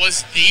joking, it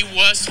was the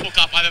worst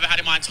hookup I've ever had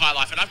in my entire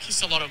life. And I've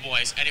kissed a lot of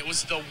boys, and it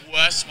was the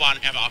worst one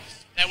ever.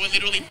 They were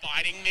literally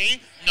biting me,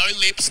 no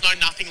lips, no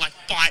nothing, like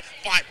bite,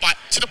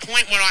 to the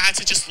point where I had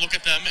to just look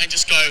at them and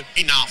just go,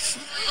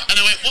 enough. And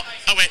they went, what?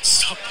 I went,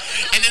 stop.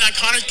 And then I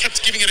kind of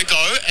kept giving it a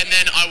go, and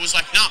then I was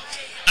like, nah.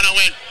 And I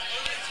went,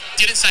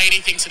 didn't say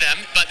anything to them,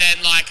 but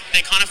then like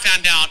they kind of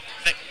found out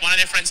that one of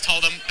their friends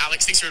told them,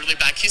 Alex thinks you're a really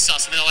bad kisser,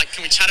 and they're like,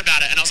 can we chat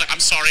about it? And I was like,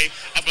 I'm sorry,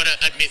 I've got to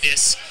admit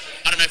this.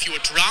 I don't know if you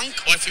were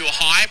drunk or if you were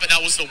high, but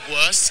that was the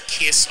worst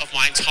kiss of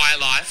my entire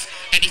life.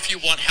 And if you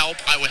want help,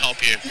 I will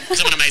help you,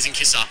 because I'm an amazing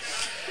kisser.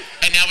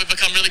 And now we've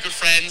become really good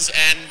friends,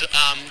 and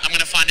I'm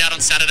going to find out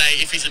on Saturday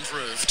if he's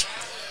improved.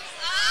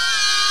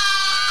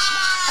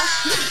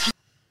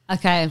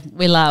 Okay,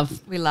 we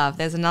love. We love.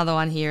 There's another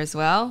one here as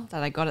well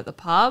that I got at the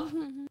pub.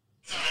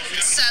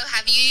 So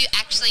have you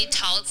actually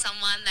told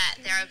someone that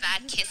they're a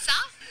bad kisser?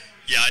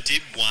 Yeah, I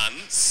did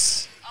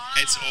once.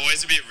 It's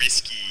always a bit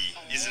risky,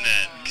 isn't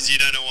it? Because you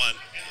don't know what,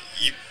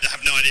 you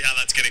have no idea how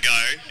that's going to go.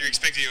 You're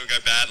expecting it will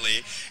go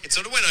badly. It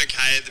sort of went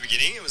okay at the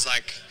beginning. It was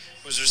like,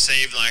 was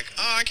received like,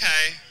 oh,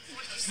 okay.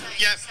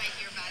 Yeah.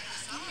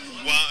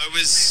 Well, it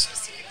was,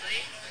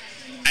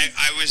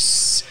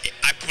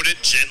 I put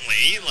it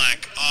gently,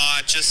 like, oh,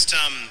 just,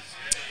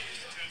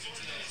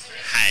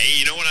 hey,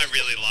 you know what I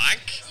really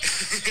like?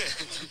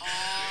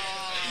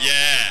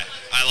 Yeah,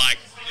 I like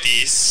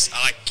this.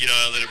 I like, you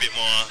know, a little bit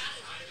more,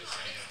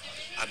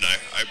 I don't know,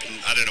 open,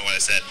 I don't know what I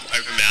said,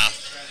 open mouth,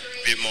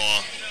 a bit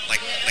more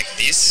like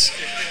this.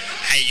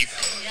 Hey, you,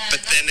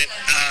 but then it,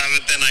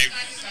 then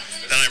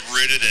I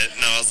rooted it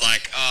and I was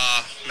like,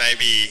 oh,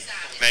 maybe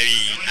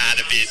add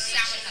a bit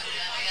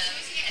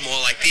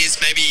more like this.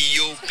 Maybe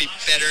you'll be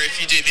better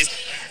if you do this.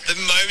 The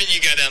moment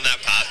you go down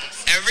that path,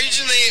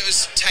 originally it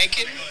was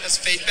taken as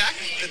feedback,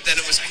 but then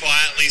it was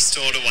quietly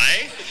stored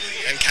away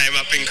and came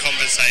up in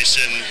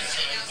conversation.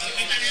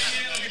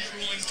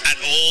 At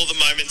all the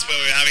moments where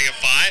we were having a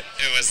fight,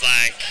 it was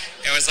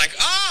like,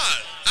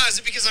 oh, is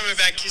it because I'm a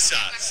bad kisser?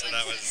 So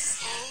that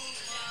was.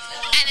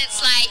 And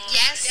it's like,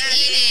 yes, it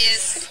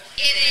is.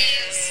 It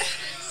is.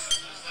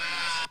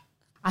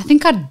 I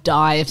think I'd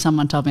die if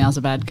someone told me I was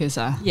a bad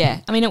kisser.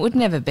 Yeah. I mean, it would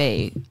never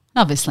be.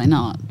 Obviously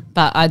not,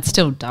 but I'd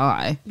still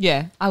die.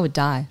 Yeah. I would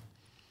die.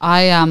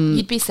 I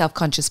You'd be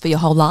self-conscious for your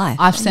whole life.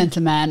 I've sent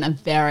a man a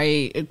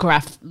very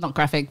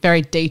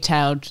very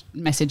detailed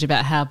message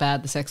about how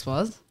bad the sex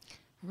was.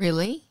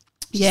 Really?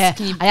 Yeah,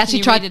 Can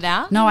you tried read it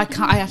out? No, I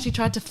can't. I actually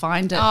tried to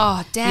find it.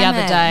 Oh, damn the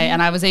other it. day,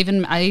 and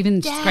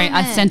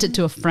I sent it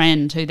to a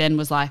friend who then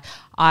was like,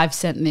 "I've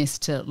sent this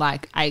to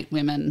like 8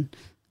 women,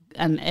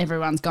 and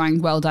everyone's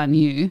going, well done,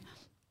 you."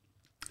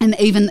 And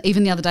even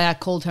the other day, I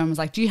called her and was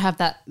like, "Do you have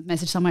that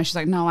message somewhere?" She's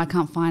like, "No, I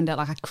can't find it.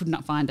 Like, I could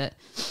not find it."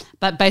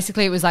 But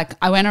basically, it was like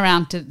I went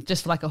around to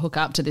just for like a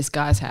hookup to this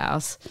guy's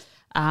house,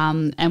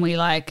 and we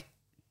like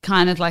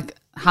kind of like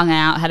hung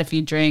out, had a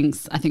few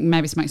drinks. I think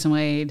maybe smoked some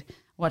weed,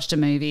 watched a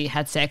movie,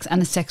 had sex,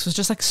 and the sex was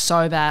just like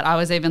so bad. I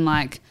was even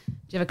like, "Do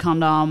you have a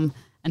condom?"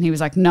 And he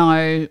was like,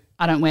 "No,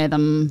 I don't wear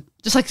them."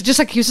 Just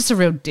like he was just a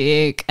real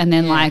dick. And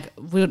then like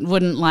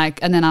wouldn't like,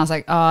 and then I was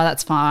like, "Oh,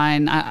 that's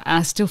fine."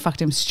 I still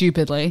fucked him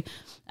stupidly.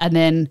 And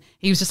then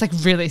he was just like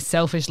really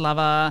selfish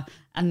lover.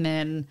 And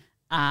then,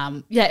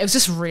 it was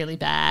just really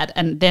bad.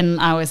 And then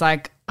I was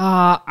like,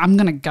 oh, I'm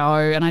going to go.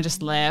 And I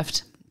just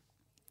left.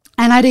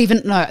 And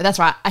that's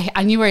right.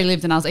 I knew where he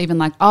lived and I was even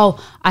like,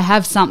 oh, I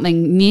have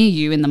something near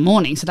you in the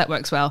morning. So that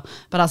works well.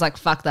 But I was like,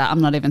 fuck that.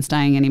 I'm not even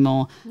staying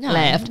anymore. No.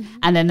 Left.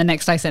 And then the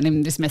next day I sent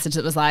him this message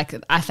that was like,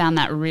 I found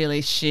that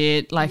really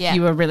shit. Like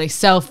you were really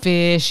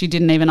selfish. You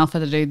didn't even offer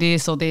to do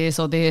this or this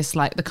or this.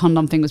 Like the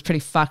condom thing was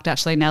pretty fucked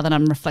actually now that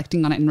I'm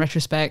reflecting on it in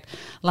retrospect.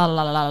 La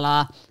la la la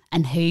la.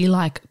 And he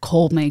like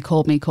called me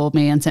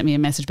and sent me a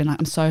message being like,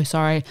 I'm so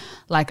sorry,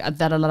 like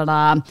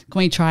can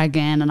we try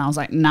again? And I was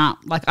like, nah,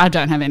 like I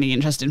don't have any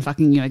interest in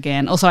fucking you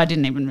again. Also, I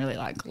didn't even really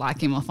like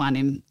him or find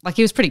him, like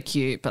he was pretty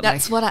cute. But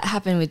that's what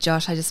happened with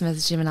Josh. I just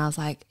messaged him and I was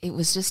like,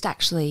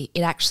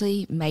 it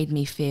actually made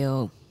me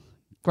feel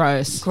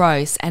gross.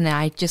 And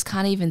I just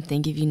can't even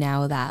think of you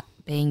now without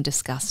being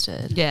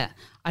disgusted. Yeah.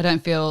 I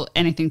don't feel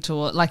anything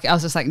toward, like I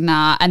was just like,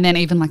 nah. And then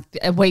even like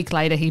a week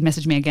later, he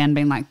messaged me again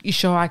being like, you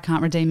sure I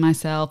can't redeem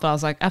myself? But I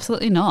was like,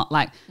 absolutely not.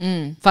 Like,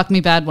 fuck me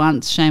bad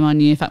once, shame on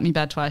you. Fuck me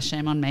bad twice,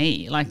 shame on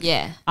me. Like,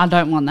 I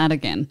don't want that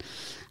again.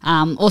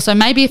 Also,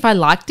 maybe if I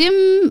liked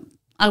him,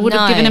 I would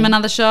have given him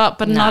another shot,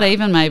 but not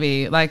even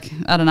maybe. Like,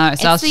 I don't know.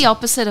 So it's the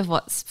opposite of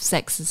what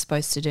sex is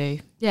supposed to do.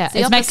 Yeah,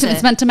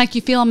 it's meant to make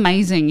you feel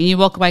amazing. And you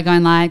walk away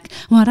going like,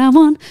 what I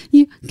want,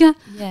 you got.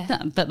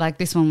 Yeah. But like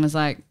this one was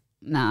like,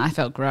 nah, I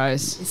felt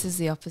gross. This is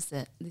the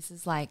opposite. This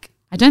is like,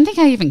 I don't think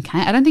I even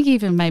came. I don't think he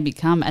even made me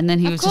come. And then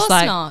he was just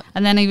like,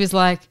 and then he was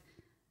like,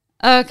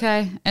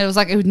 okay. And it was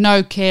like, it was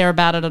no care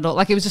about it at all.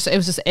 Like it was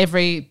just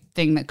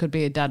everything that could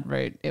be a dud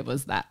route. It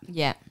was that.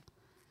 Yeah.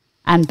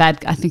 And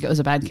bad. I think it was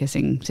a bad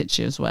kissing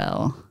situ as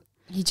well.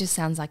 He just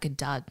sounds like a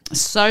dud.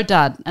 So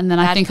dud. And then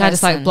I think I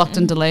just like blocked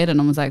and deleted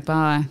and was like,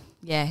 bye.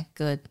 Yeah,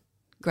 good.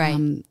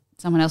 Great.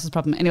 someone else's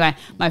problem. Anyway,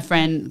 my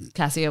friend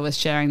Cassia was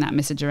sharing that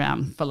message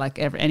around for like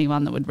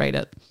anyone that would read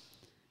it.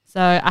 So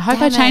I hope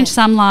Damn I changed it.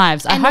 some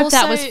lives. I And hope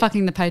that also- was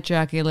fucking the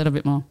patriarchy a little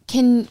bit more.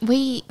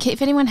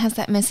 If anyone has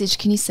that message,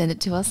 can you send it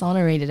to us? I want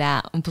to read it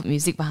out and put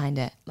music behind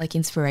it, like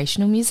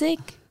inspirational music.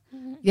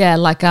 Yeah,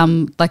 like a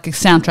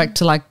soundtrack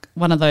to like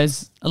one of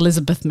those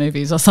Elizabeth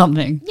movies or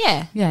something.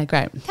 Yeah. Yeah,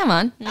 great. Come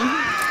on.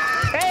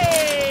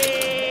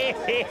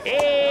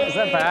 Is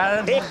that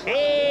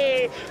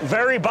bad?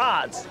 Very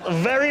bad.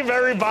 Very,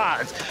 very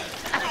bad.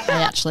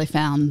 I actually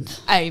found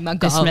Oh my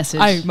this God. message.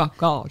 Oh my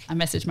God. I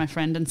messaged my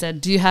friend and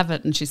said, do you have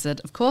it? And she said,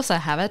 of course I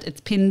have it.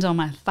 It's pinned on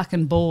my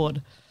fucking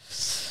board.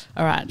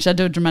 All right, should I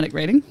do a dramatic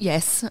reading?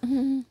 Yes.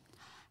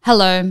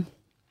 Hello.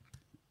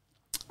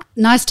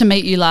 Nice to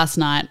meet you last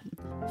night.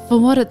 For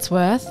what it's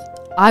worth,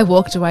 I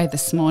walked away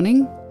this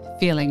morning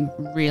feeling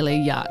really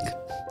yuck.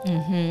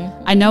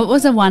 I know it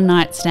was a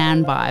one-night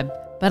stand vibe,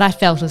 but I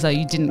felt as though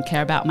you didn't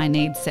care about my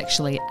needs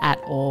sexually at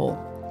all.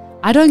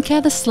 I don't care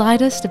the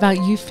slightest about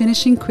you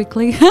finishing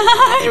quickly.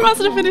 You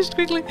must have finished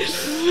quickly.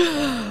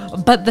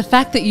 But the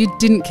fact that you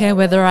didn't care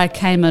whether I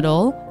came at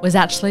all was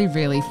actually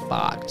really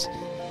fucked.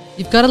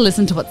 You've got to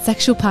listen to what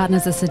sexual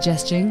partners are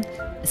suggesting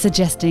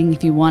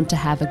if you want to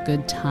have a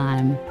good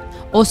time.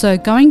 Also,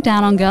 going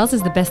down on girls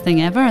is the best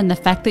thing ever, and the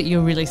fact that you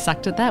really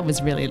sucked at that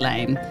was really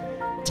lame.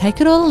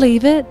 Take it or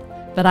leave it,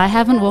 but I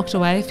haven't walked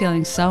away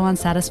feeling so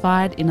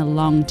unsatisfied in a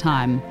long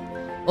time.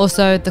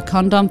 Also, the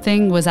condom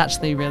thing was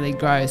actually really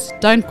gross.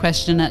 Don't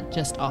question it,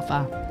 just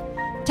offer.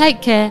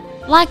 Take care.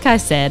 Like I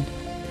said,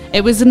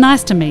 it was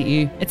nice to meet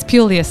you. It's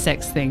purely a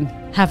sex thing.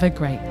 Have a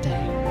great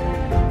day.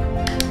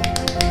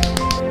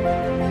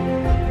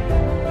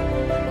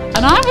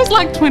 And I was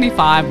like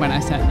 25 when I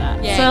sent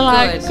that. Yeah, so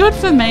like, good. good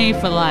for me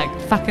for like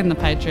fucking the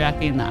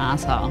patriarchy in the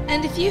asshole.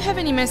 And if you have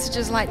any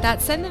messages like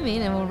that, send them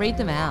in and we'll read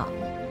them out.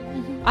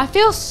 I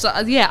feel so,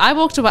 yeah, I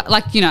walked away,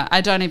 like, you know,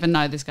 I don't even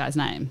know this guy's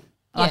name.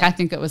 Like, Yeah. I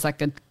think it was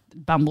like a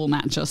Bumble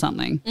match or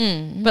something.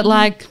 But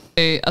like,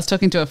 I was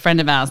talking to a friend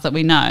of ours that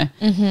we know,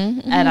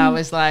 and I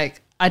was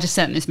like, I just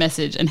sent this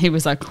message, and he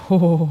was like,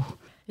 oh,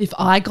 if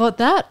I got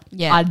that,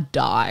 Yeah. I'd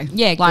die.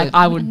 Yeah, like, good.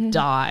 I would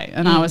die.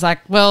 And I was like,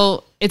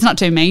 well, it's not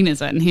too mean,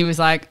 is it? And he was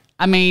like,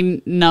 I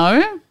mean,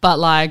 no, but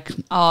like,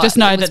 Oh, just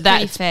know it was that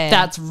pretty fair.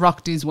 that's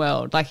rocked his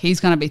world. Like, he's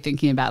going to be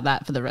thinking about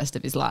that for the rest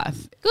of his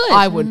life. Good.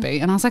 I would be.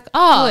 And I was like,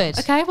 oh, Good.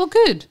 okay, well,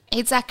 good.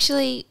 It's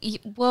actually,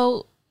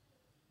 well,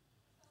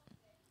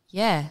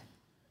 yeah,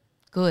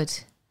 good.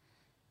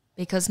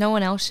 Because no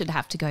one else should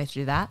have to go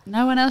through that.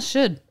 No one else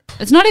should.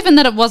 It's not even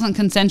that it wasn't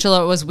consensual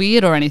or it was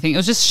weird or anything. It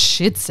was just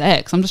shit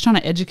sex. I'm just trying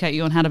to educate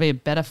you on how to be a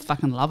better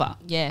fucking lover.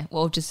 Yeah,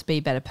 well, just be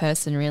a better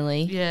person,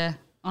 really. Yeah,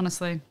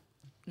 honestly.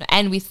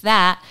 And with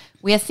that,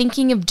 we are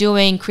thinking of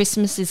doing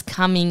Christmas is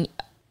coming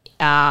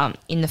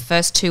in the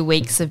first 2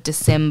 weeks of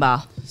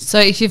December. So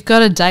if you've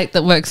got a date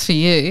that works for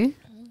you,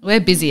 we're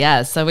busy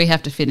as, so we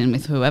have to fit in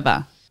with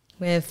whoever.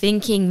 We're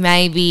thinking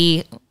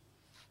maybe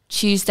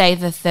Tuesday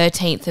the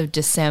 13th of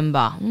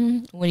December.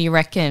 What do you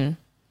reckon?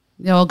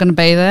 You're all going to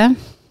be there?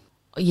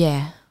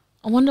 Yeah.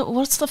 I wonder,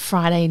 what's the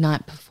Friday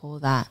night before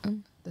that?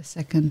 The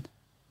 2nd.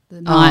 The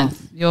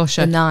 9th. Your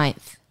show. The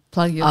 9th.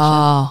 Plug your show.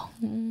 Oh.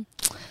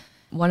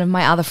 One of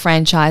my other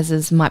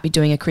franchises might be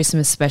doing a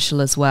Christmas special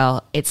as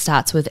well. It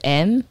starts with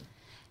M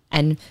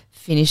and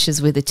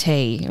finishes with a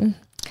T.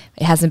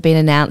 It hasn't been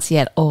announced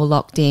yet or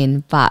locked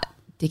in, but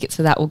tickets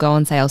for that will go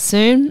on sale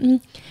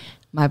soon.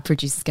 My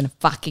producer's going to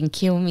fucking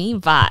kill me,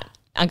 but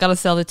I got to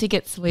sell the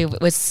tickets.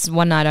 It's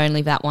one night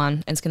only, that one,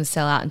 and it's going to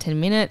sell out in 10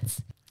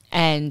 minutes.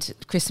 And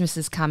Christmas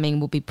is coming,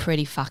 will be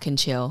pretty fucking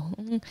chill.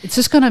 It's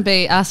just going to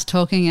be us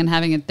talking and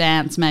having a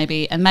dance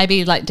maybe, and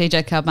maybe like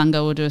DJ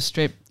Cowbunga will do a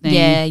strip thing.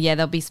 Yeah,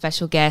 there'll be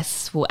special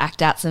guests. We'll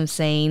act out some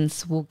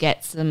scenes. We'll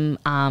get some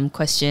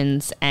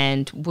questions,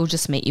 and we'll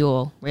just meet you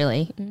all,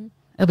 really.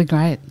 It'll be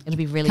great. It'll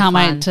be really Can't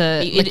fun. wait to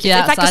lick It's you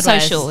out like a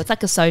sideways. social. It's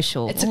like a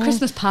social. It's a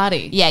Christmas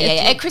party. Yeah.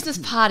 A Christmas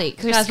party.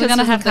 Guys, we're going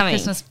to have the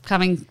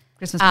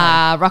Christmas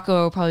party.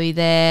 Rocco will probably be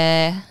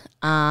there.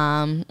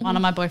 One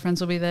of my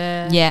boyfriends will be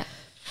there. Yeah.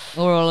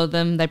 Or all of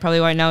them. They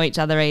probably won't know each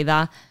other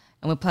either.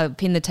 And we'll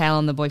pin the tail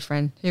on the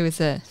boyfriend. Who is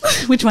it?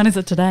 Which one is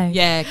it today?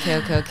 Yeah,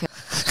 cool.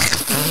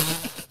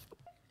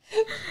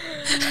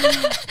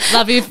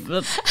 Love you.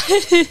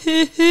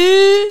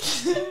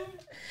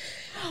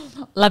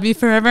 Love you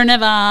forever and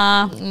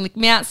ever. Lick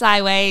me out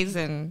sideways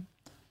and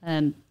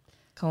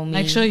call me.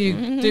 Make sure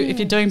you do, if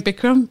you're doing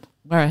Bikram,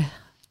 wear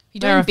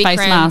You're a face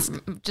mask.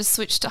 Just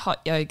switch to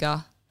hot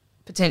yoga.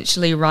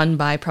 Potentially run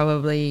by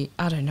probably,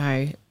 I don't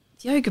know.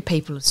 Yoga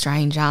people are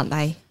strange, aren't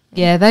they?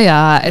 Yeah, they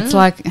are. It's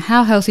like,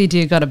 how healthy do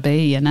you got to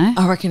be, you know?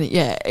 I reckon,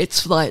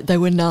 it's like they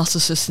were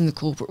narcissists in the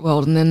corporate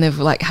world and then they've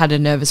like had a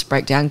nervous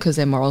breakdown because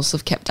their morals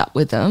have kept up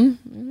with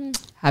them,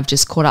 have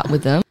just caught up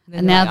with them.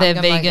 And now they're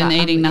vegan,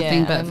 eating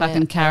nothing but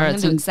fucking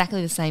carrots. Do And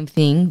exactly the same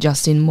thing,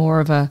 just in more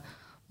of a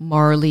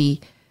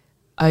morally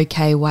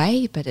okay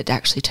way, but it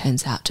actually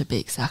turns out to be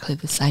exactly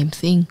the same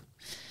thing.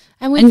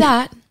 And with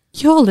that,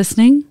 you're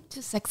listening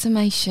to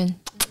Seximation.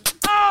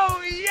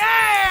 Oh,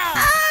 yeah!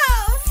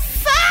 Oh,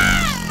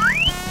 fuck!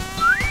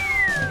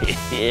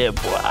 Yeah,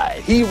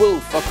 boy. He will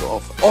fuck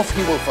off. Off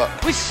he will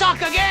fuck. We suck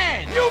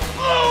again. You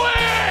blew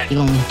it. You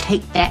gonna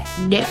take that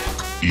dick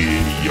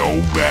in your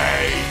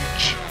bag.